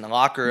Hernandez in the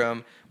locker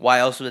room. Why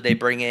else would they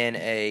bring in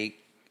a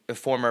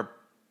former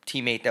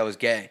teammate that was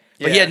gay?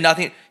 But he Yeah. had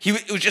nothing.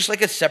 It was just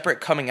like a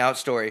separate coming out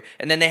story,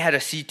 and then they had a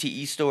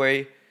CTE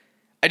story.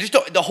 I just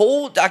don't. The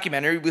whole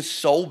documentary was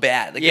so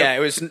bad. Like, Yeah, it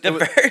was it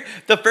was-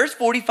 the first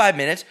 45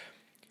 minutes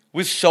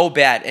was so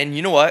bad. And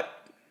you know what?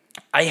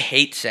 I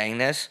hate saying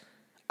this.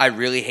 I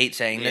really hate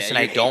saying this, Yeah, and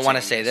you I hate don't want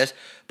to saying say this.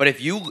 But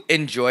if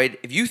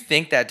you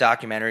think that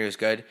documentary was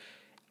good,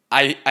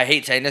 I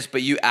hate saying this,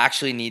 but you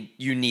actually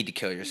need to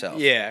kill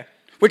yourself. Yeah,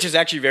 which is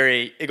actually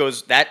that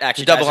It's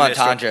actually a double ties into the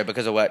story, entendre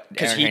because of what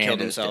because Aaron he killed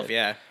Hernandez himself. did.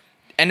 Yeah.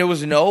 And there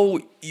was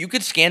you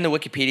could scan the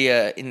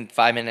Wikipedia in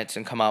 5 minutes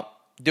and come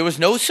up. There was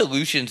no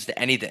solutions to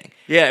anything.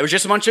 Yeah, it was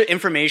just a bunch of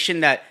information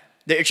that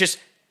it's just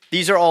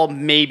these are all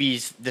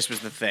maybes. This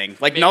was the thing.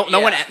 Like no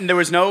one. There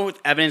was no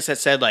evidence that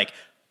said like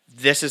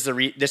this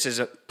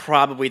is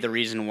probably the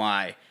reason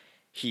why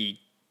he.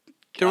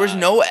 There was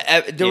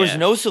yeah.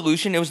 no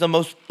solution. It was the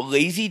most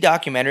lazy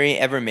documentary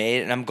ever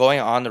made, and I'm going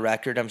on the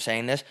record. I'm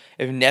saying this: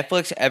 if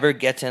Netflix ever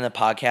gets into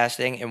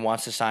podcasting and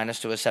wants to sign us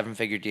to a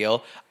 7-figure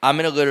deal, I'm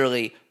gonna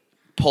literally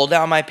pull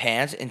down my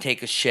pants and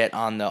take a shit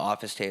on the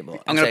office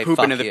table. I'm gonna say, poop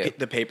 "Fuck into you."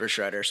 the paper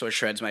shredder so it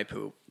shreds my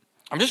poop.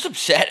 I'm just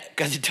upset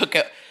because it took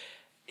a.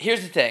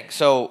 Here's the thing.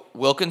 So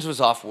Wilkins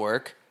was off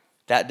work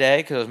that day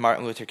because it was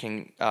Martin Luther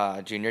King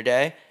Jr.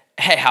 Day.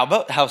 Hey, how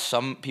about how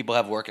some people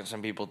have work and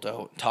some people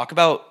don't? Talk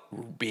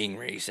about being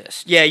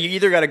racist. Yeah, you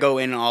either got to go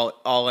in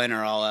all in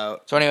or all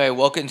out. So anyway,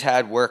 Wilkins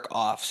had work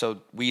off,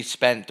 so we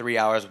spent 3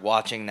 hours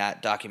watching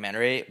that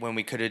documentary when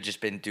we could have just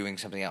been doing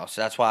something else.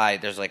 So that's why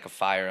there's like a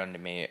fire under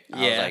me.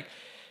 I was like,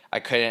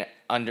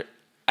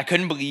 I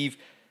couldn't believe.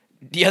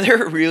 The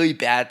other really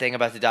bad thing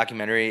about the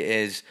documentary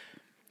is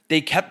they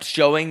kept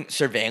showing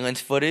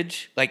surveillance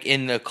footage, like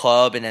in the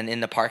club and then in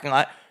the parking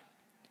lot.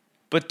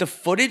 But the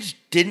footage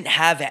didn't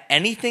have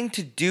anything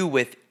to do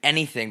with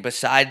anything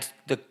besides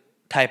the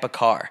type of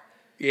car.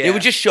 Yeah. They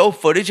would just show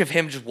footage of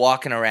him just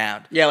walking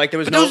around. Yeah, like there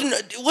was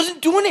it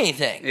wasn't doing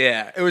anything.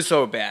 Yeah, it was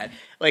so bad.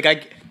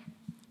 Like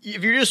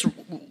if you're just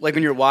like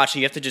when you're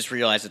watching, you have to just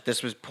realize that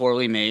this was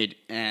poorly made,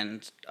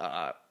 and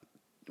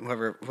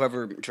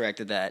whoever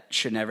directed that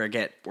should never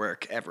get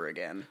work ever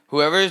again.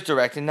 Whoever is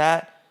directing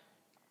that,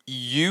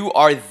 you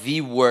are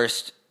the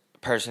worst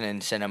person in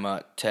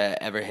cinema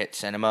to ever hit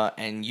cinema,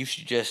 and you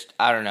should just,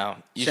 I don't know.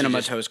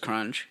 Cinema Toast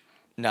Crunch.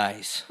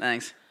 Nice.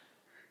 Thanks.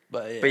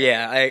 But But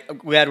yeah,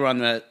 glad we're on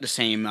the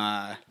same.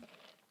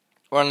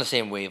 we're on the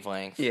same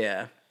wavelength.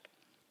 Yeah.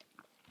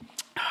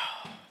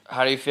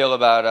 How do you feel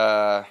about,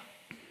 I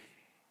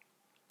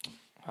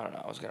don't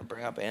know, I was going to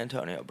bring up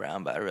Antonio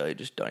Brown, but I really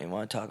just don't even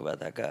want to talk about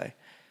that guy.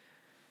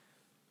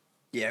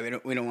 Yeah,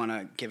 we don't want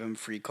to give him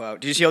free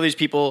clout. Did you see all these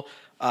people,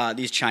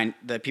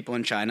 the people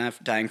in China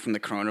dying from the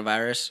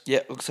coronavirus? Yeah,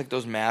 it looks like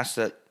those masks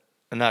that,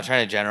 I'm not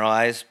trying to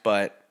generalize,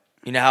 but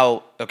you know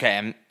how,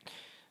 I'm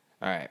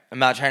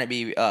not trying to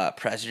be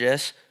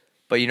prejudiced,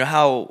 but you know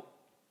how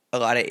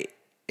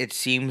it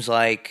seems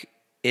like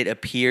it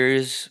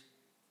appears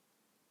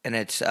and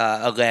it's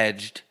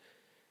alleged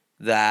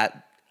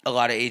that a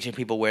lot of Asian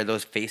people wear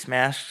those face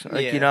masks,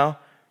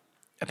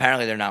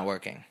 apparently they're not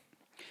working.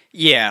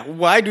 Yeah,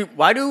 why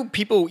do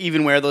people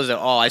even wear those at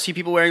all? I see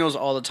people wearing those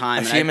all the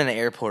time. I see them in the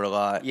airport a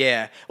lot.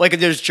 Yeah, like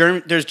there's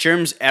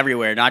germs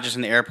everywhere, not just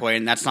in the airport,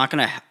 and that's not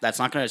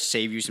gonna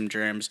save you some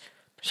germs.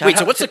 Wait,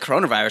 so what's the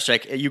coronavirus?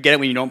 Like you get it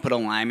when you don't put a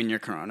lime in your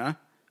Corona?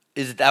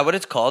 Is that what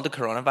it's called, the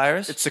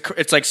coronavirus?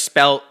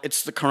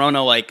 It's the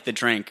Corona, like the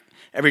drink.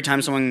 Every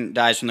time someone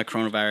dies from the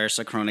coronavirus,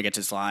 the Corona gets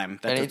its lime.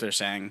 That's what they're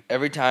saying.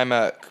 Every time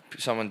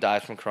someone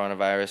dies from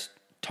coronavirus,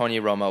 Tony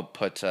Romo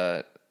puts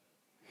a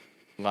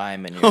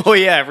lime in your... Oh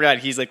yeah, I forgot.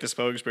 He's like the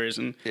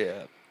spokesperson.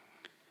 Yeah.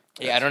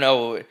 Yeah, I don't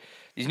know.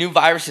 These new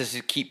viruses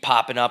just keep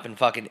popping up in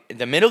fucking...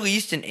 The Middle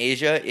East and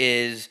Asia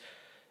is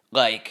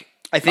like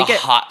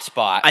hot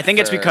spot. I think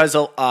it's because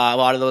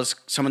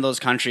some of those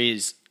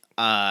countries,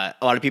 a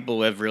lot of people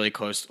live really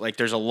close. Like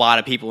there's a lot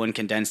of people in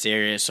condensed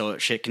areas, so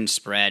shit can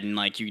spread, and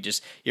like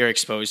you're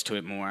exposed to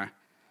it more.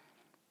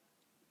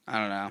 I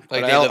don't know.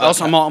 Like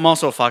But I'm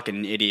also a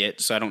fucking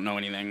idiot, so I don't know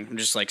anything. I'm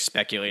just like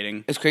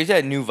speculating. It's crazy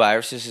that new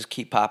viruses just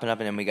keep popping up,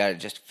 and then we gotta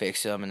just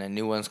fix them, and then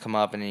new ones come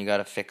up, and then you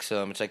gotta fix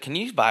them. It's like, can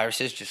these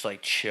viruses just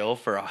like chill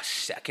for a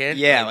second?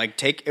 Yeah,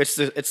 it's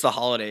the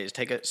holidays.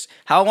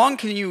 How long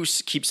can you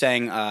keep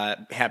saying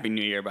Happy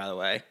New Year? By the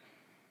way,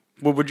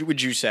 what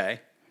would you say?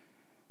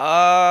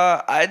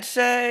 I'd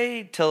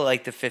say till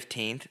like the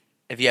 15th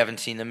if you haven't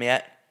seen them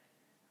yet.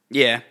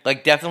 Yeah.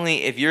 Like,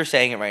 definitely, if you're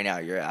saying it right now,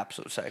 you're an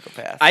absolute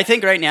psychopath. I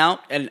think right now,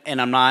 and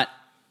I'm not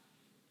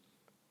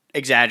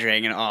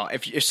exaggerating at all,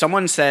 if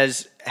someone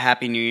says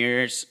Happy New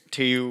Year's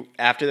to you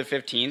after the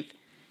 15th,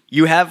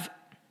 you have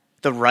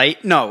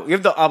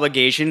the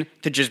obligation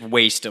to just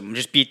waste them.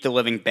 Just beat the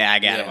living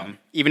bag out of them.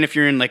 Even if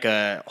you're in, like,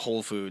 a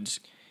Whole Foods.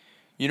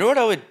 You know what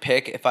I would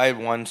pick if I had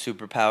one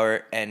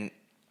superpower, and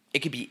it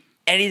could be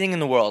anything in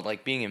the world,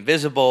 like being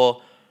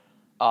invisible,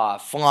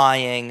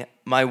 flying.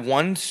 My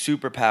one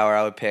superpower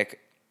I would pick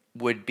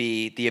would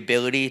be the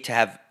ability to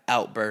have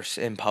outbursts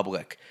in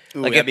public.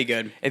 Ooh, like that'd be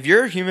good. If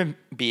you're a human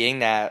being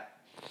that,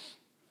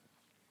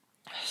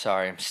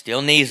 sorry, I'm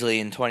still nasally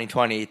in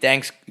 2020.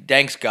 Thanks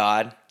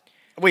God.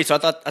 Wait, so I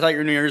thought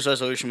your New Year's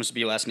resolution was to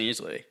be less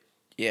nasally.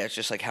 Yeah, it's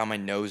just like how my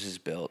nose is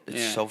built.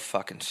 It's so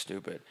fucking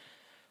stupid.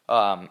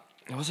 What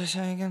was I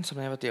saying again?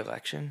 Something about the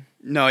election?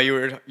 No, you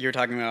were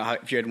talking about how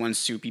if you had one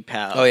soupy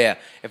pal. Oh yeah,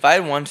 if I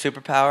had one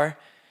superpower,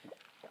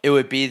 it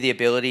would be the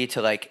ability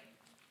to like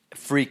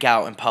freak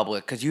out in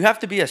public, because you have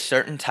to be a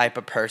certain type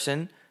of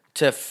person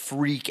to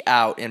freak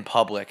out in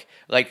public.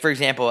 Like, for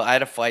example, I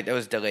had a flight that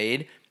was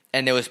delayed,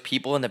 and there was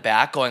people in the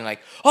back going like,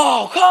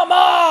 "Oh, come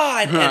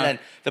on!" And then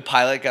the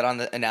pilot got on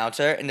the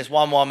announcer, and this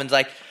one woman's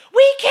like,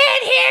 "We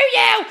can't hear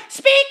you!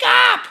 Speak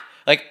up!"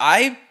 Like,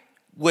 I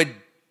wouldn't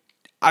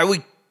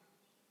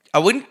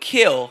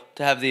kill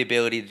to have the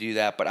ability to do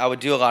that, but I would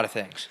do a lot of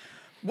things.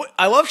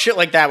 I love shit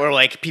like that where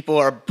like people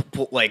are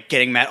like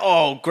getting mad.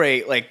 Oh,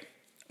 great! Like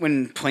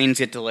when planes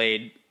get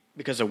delayed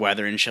because of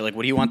weather and shit. Like,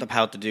 what do you want the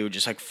pilot to do?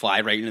 Just like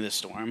fly right into the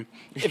storm?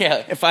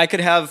 Yeah. If I could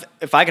have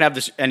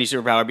any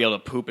superpower, I'd be able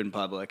to poop in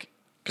public,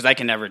 because I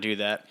can never do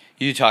that.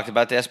 You talked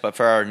about this, but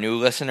for our new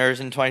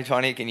listeners in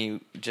 2020, can you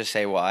just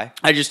say why?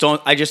 I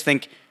just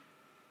think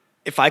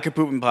if I could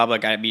poop in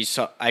public,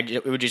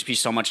 it would just be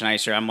so much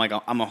nicer. I'm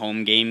a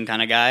home game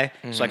kind of guy,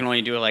 so I can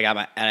only do it like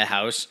at a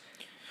house.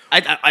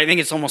 I think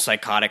it's almost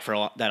psychotic for a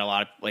lot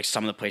of like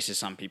some of the places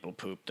some people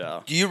poop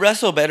though. Do you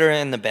wrestle better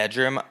in the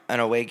bedroom on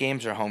away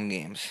games or home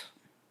games?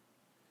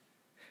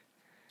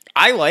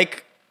 I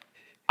like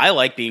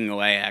being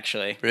away,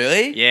 actually.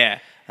 Really? Yeah.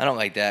 I don't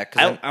like that.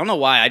 I don't know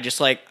why.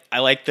 I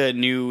like the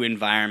new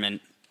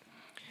environment.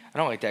 I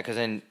don't like that because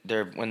then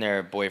when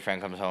their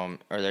boyfriend comes home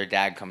or their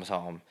dad comes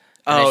home.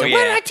 Oh, say, yeah.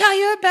 What did I tell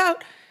you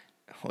about?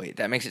 Wait,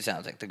 that makes it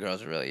sound like the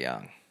girls are really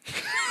young.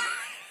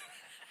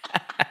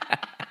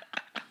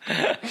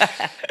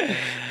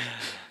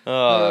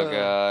 Oh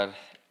God.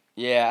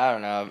 Yeah, I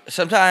don't know.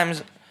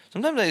 Sometimes I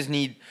just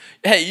need.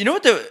 Hey, you know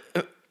what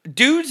the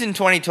dudes in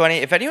 2020?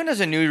 If anyone has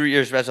a New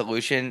Year's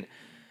resolution,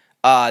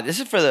 this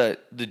is for the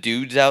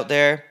dudes out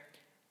there.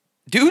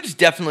 Dudes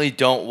definitely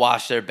don't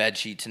wash their bed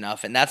sheets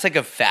enough, and that's like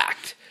a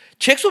fact.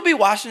 Chicks will be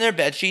washing their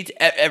bed sheets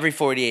every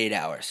 48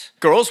 hours.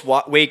 Girls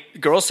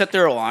set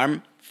their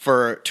alarm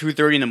for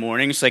 2:30 in the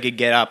morning so they could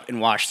get up and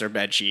wash their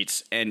bed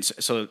sheets, and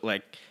so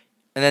like.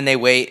 And then they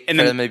wait for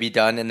them to be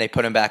done, and they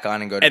put them back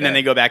on and go to bed. And then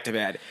they go back to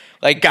bed.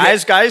 Like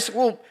guys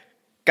will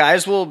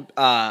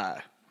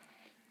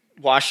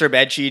wash their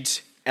bed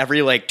sheets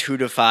every like 2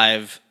 to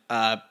 5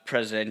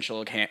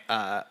 presidential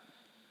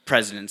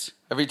presidents.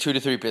 Every 2 to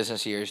 3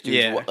 business years, dude.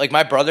 Yeah. Like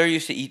my brother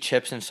used to eat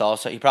chips and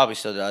salsa. He probably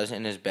still does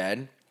in his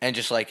bed, and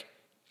just like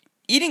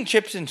eating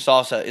chips and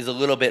salsa is a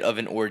little bit of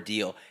an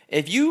ordeal.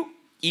 If you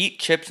eat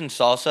chips and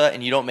salsa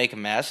and you don't make a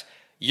mess,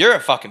 you're a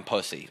fucking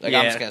pussy. Like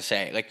I'm just gonna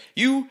say, like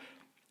you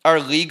are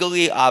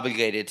legally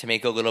obligated to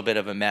make a little bit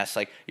of a mess.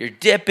 Like you're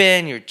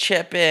dipping, you're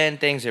chipping,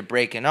 things are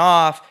breaking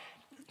off.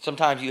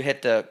 Sometimes you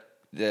hit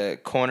the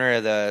corner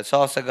of the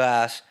salsa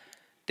glass,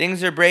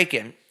 things are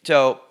breaking.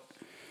 So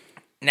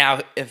now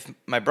if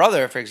my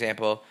brother, for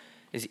example,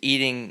 is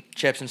eating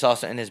chips and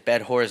salsa in his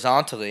bed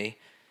horizontally,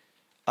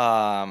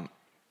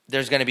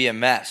 there's going to be a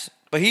mess.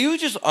 But he would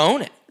just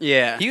own it.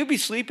 Yeah. He would be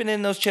sleeping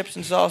in those chips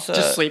and salsa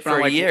just sleeping for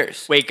on, like,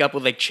 years. Wake up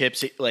with like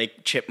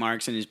chip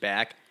marks in his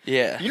back.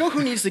 Yeah. You know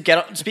who needs to get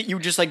up? You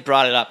just like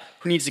brought it up.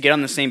 Who needs to get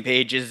on the same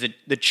page is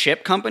the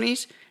chip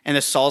companies and the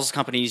salsa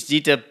companies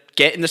need to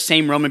get in the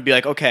same room and be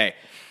like, okay,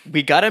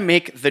 we got to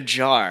make the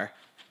jar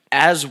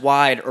as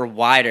wide or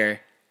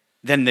wider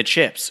than the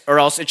chips, or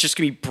else it's just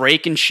gonna be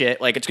breaking shit.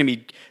 Like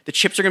the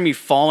chips are gonna be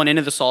falling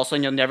into the salsa,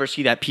 and you'll never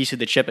see that piece of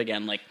the chip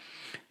again. Like,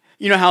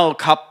 you know how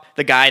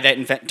the guy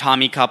that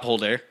Tommy Cup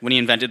Holder, when he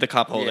invented the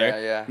cup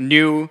holder,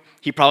 knew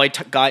he probably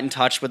got in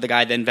touch with the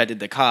guy that invented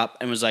the cup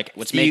and was like,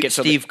 let's make it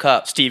so Steve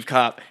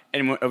Cup.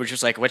 And it was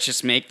just like, let's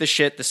just make the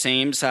shit the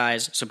same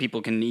size so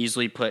people can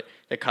easily put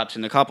the cups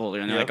in the cup holder.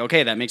 And they're like,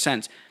 okay, that makes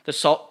sense. The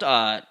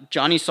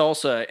Johnny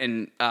Salsa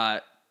and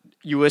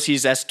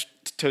Ulysses S.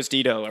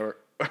 Tostito or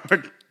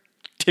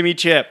Timmy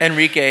Chip.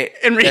 Enrique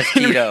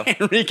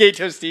Tostito. Enrique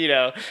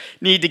Tostito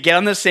need to get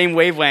on the same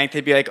wavelength.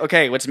 They'd be like,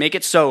 okay, let's make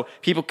it so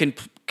people can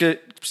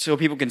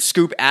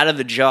scoop out of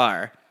the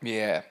jar.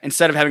 Yeah.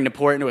 Instead of having to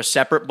pour it into a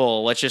separate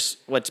bowl,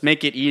 let's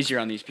make it easier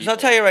on these people. So I'll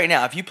tell you right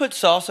now, if you put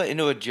salsa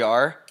into a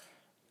jar,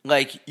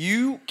 like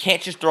you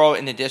can't just throw it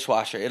in the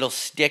dishwasher. It'll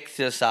stick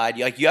to the side.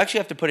 Like you actually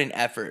have to put in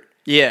effort.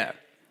 Yeah.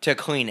 To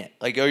clean it.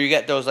 Like, or you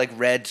get those like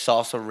red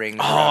salsa rings.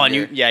 Oh, and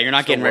you're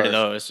not getting rid of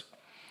those.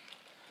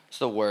 It's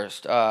the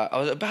worst. I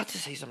was about to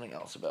say something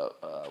else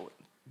about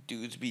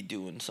dudes be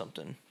doing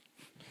something.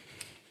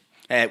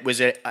 Had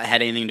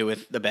anything to do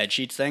with the bed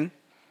sheets thing?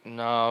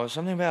 No,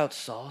 something about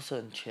salsa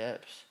and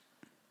chips,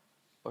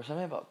 or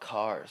something about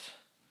cars.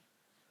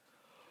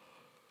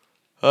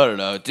 I don't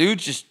know,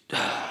 dudes. Just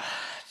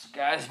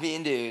guys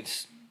being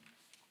dudes.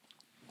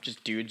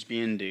 Just dudes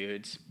being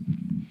dudes.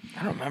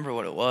 I don't remember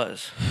what it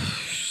was.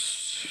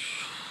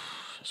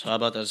 So how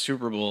about the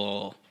Super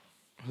Bowl?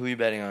 Who are you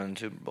betting on in the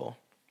Super Bowl?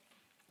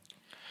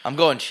 I'm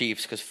going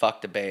Chiefs because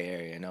fuck the Bay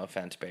Area. No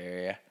offense, Bay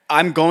Area.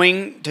 I'm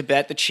going to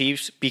bet the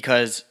Chiefs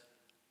because,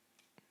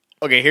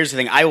 okay, here's the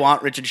thing. I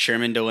want Richard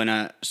Sherman to win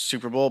a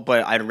Super Bowl,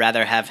 but I'd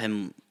rather have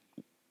him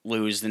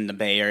lose than the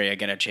Bay Area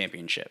get a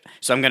championship.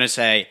 So I'm going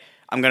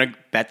to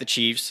bet the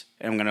Chiefs,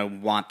 and I'm going to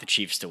want the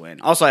Chiefs to win.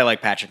 Also, I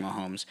like Patrick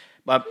Mahomes.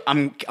 But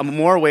I'm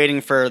more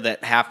waiting for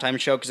that halftime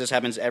show because this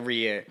happens every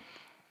year.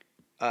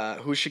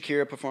 Who's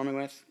Shakira performing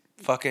with?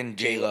 Fucking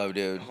J-Lo,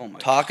 dude. Oh my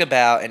Talk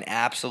about an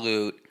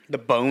absolute... The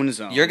Bone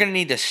Zone. You're going to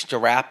need to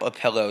strap a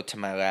pillow to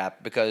my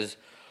lap because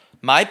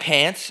my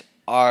pants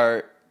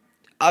are...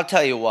 I'll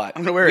tell you what.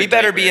 I'm gonna wear we a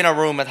better diaper. be in a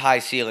room with high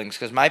ceilings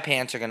because my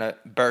pants are going to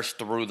burst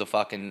through the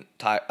fucking...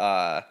 ceiling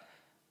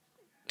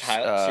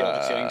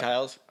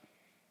tiles?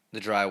 The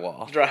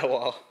drywall.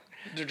 Drywall.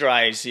 The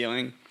dry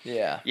ceiling.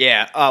 Yeah.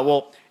 Yeah.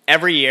 Well,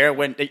 every year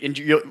when... And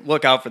you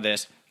look out for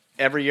this.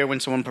 Every year when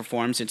someone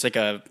performs, it's like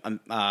a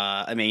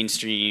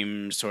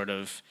mainstream sort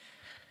of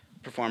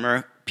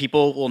performer.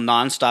 People will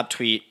nonstop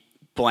tweet,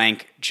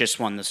 blank just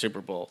won the Super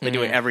Bowl. They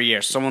do it every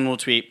year. Someone will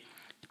tweet,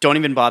 don't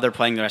even bother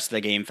playing the rest of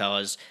the game,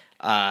 fellas.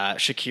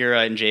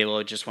 Shakira and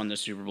J-Lo just won the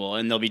Super Bowl.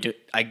 And they'll be,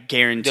 I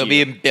guarantee There'll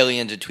be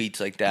billions of tweets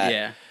like that.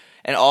 Yeah.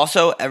 And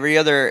also, every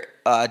other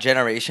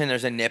generation,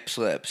 there's a nip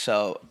slip.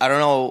 So, I don't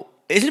know.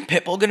 Isn't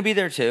Pitbull going to be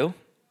there too?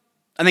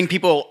 I think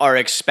people are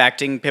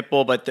expecting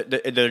Pitbull, but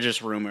they're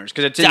just rumors.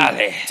 Because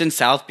it's in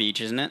South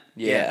Beach, isn't it?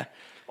 Yeah.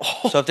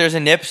 So, if there's a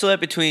nip slip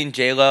between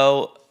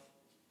J-Lo,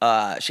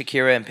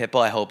 Shakira, and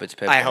Pitbull, I hope it's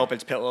Pitbull. I hope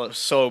it's Pitbull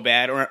so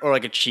bad. Or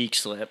like a cheek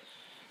slip.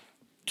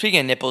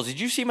 Speaking of nipples, did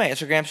you see my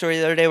Instagram story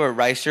the other day where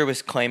Reister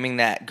was claiming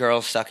that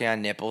girls sucking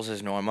on nipples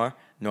is normal?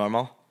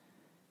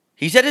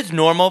 He said it's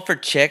normal for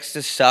chicks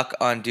to suck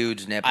on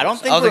dudes' nipples. I don't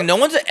think I was like, no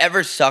one's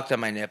ever sucked on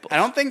my nipples. I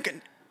don't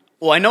think...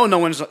 Well, I know no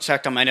one's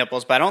sucked on my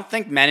nipples, but I don't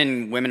think men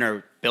and women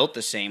are built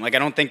the same. Like, I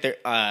don't think they're...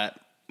 I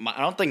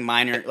don't think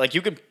mine are... Like,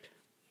 you could...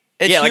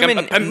 It's human,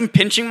 like, I'm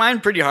pinching mine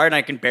pretty hard, and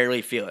I can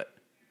barely feel it.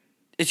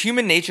 It's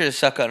human nature to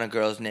suck on a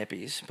girl's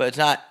nippies, but it's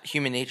not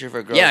human nature for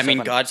a girl Yeah, to I mean,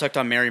 suck on... God sucked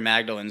on Mary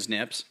Magdalene's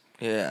nips.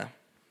 Yeah.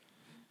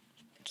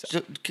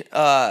 So,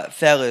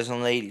 fellas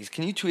and ladies,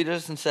 can you tweet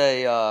us and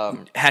say...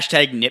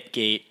 Hashtag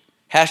Nipgate.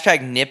 Hashtag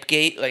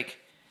Nipgate? Like,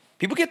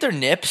 people get their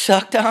nips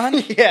sucked on?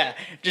 Yeah,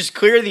 just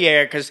clear the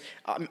air, because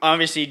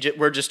obviously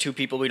we're just two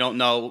people. We don't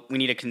know. We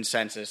need a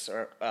consensus,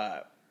 or...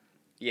 a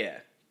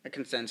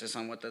consensus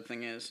on what the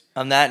thing is.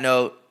 On that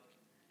note,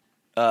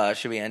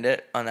 should we end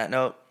it? On that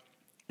note,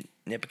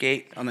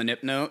 Nipgate. On the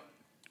nip note.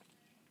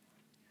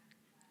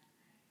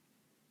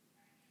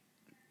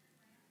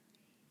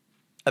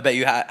 I bet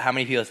you how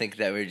many people think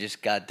that we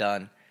just got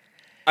done.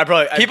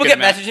 People get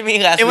messaging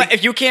me last week.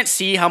 If you can't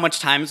see how much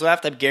time's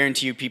left, I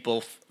guarantee you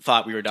people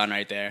thought we were done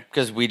right there.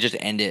 Because we just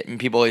end it. And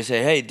people always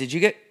say, hey, did you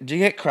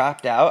get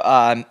cropped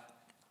out?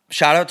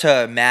 Shout out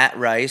to Pat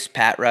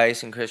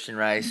Rice, and Christian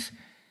Rice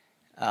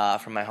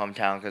from my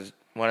hometown, because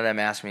one of them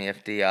asked me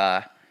if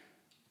the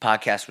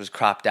podcast was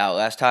cropped out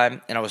last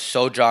time, and I was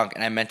so drunk,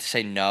 and I meant to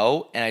say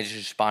no, and I just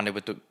responded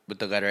with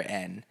the letter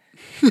N.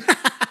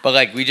 But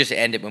like, we just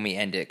end it when we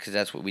end it, because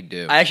that's what we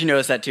do. I actually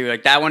noticed that too.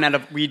 Like that one,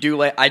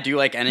 I do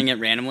like ending it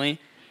randomly,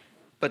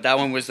 but that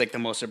one was like the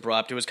most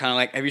abrupt. It was kind of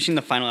like, have you seen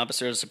the final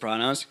episode of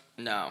Sopranos?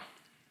 No.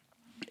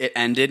 It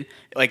ended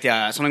like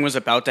something was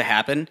about to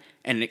happen,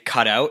 and it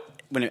cut out.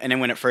 And then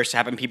when it first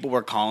happened, people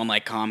were calling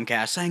like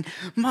Comcast saying,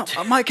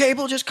 my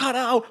cable just cut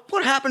out.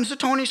 What happens to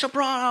Tony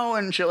Soprano?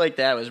 And shit like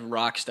that. It was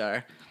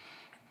Rockstar.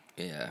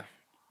 Yeah.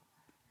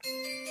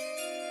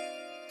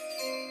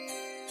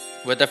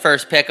 With the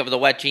first pick of the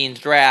Wet Jeans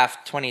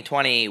Draft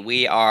 2020,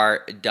 we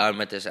are done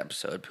with this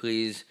episode.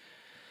 Please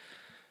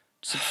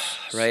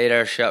rate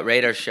our show. Please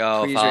rate our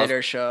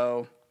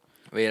show.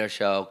 Rate our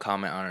show.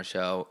 Comment on our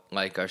show.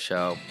 Like our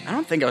show. I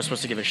don't think I was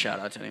supposed to give a shout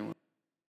out to anyone.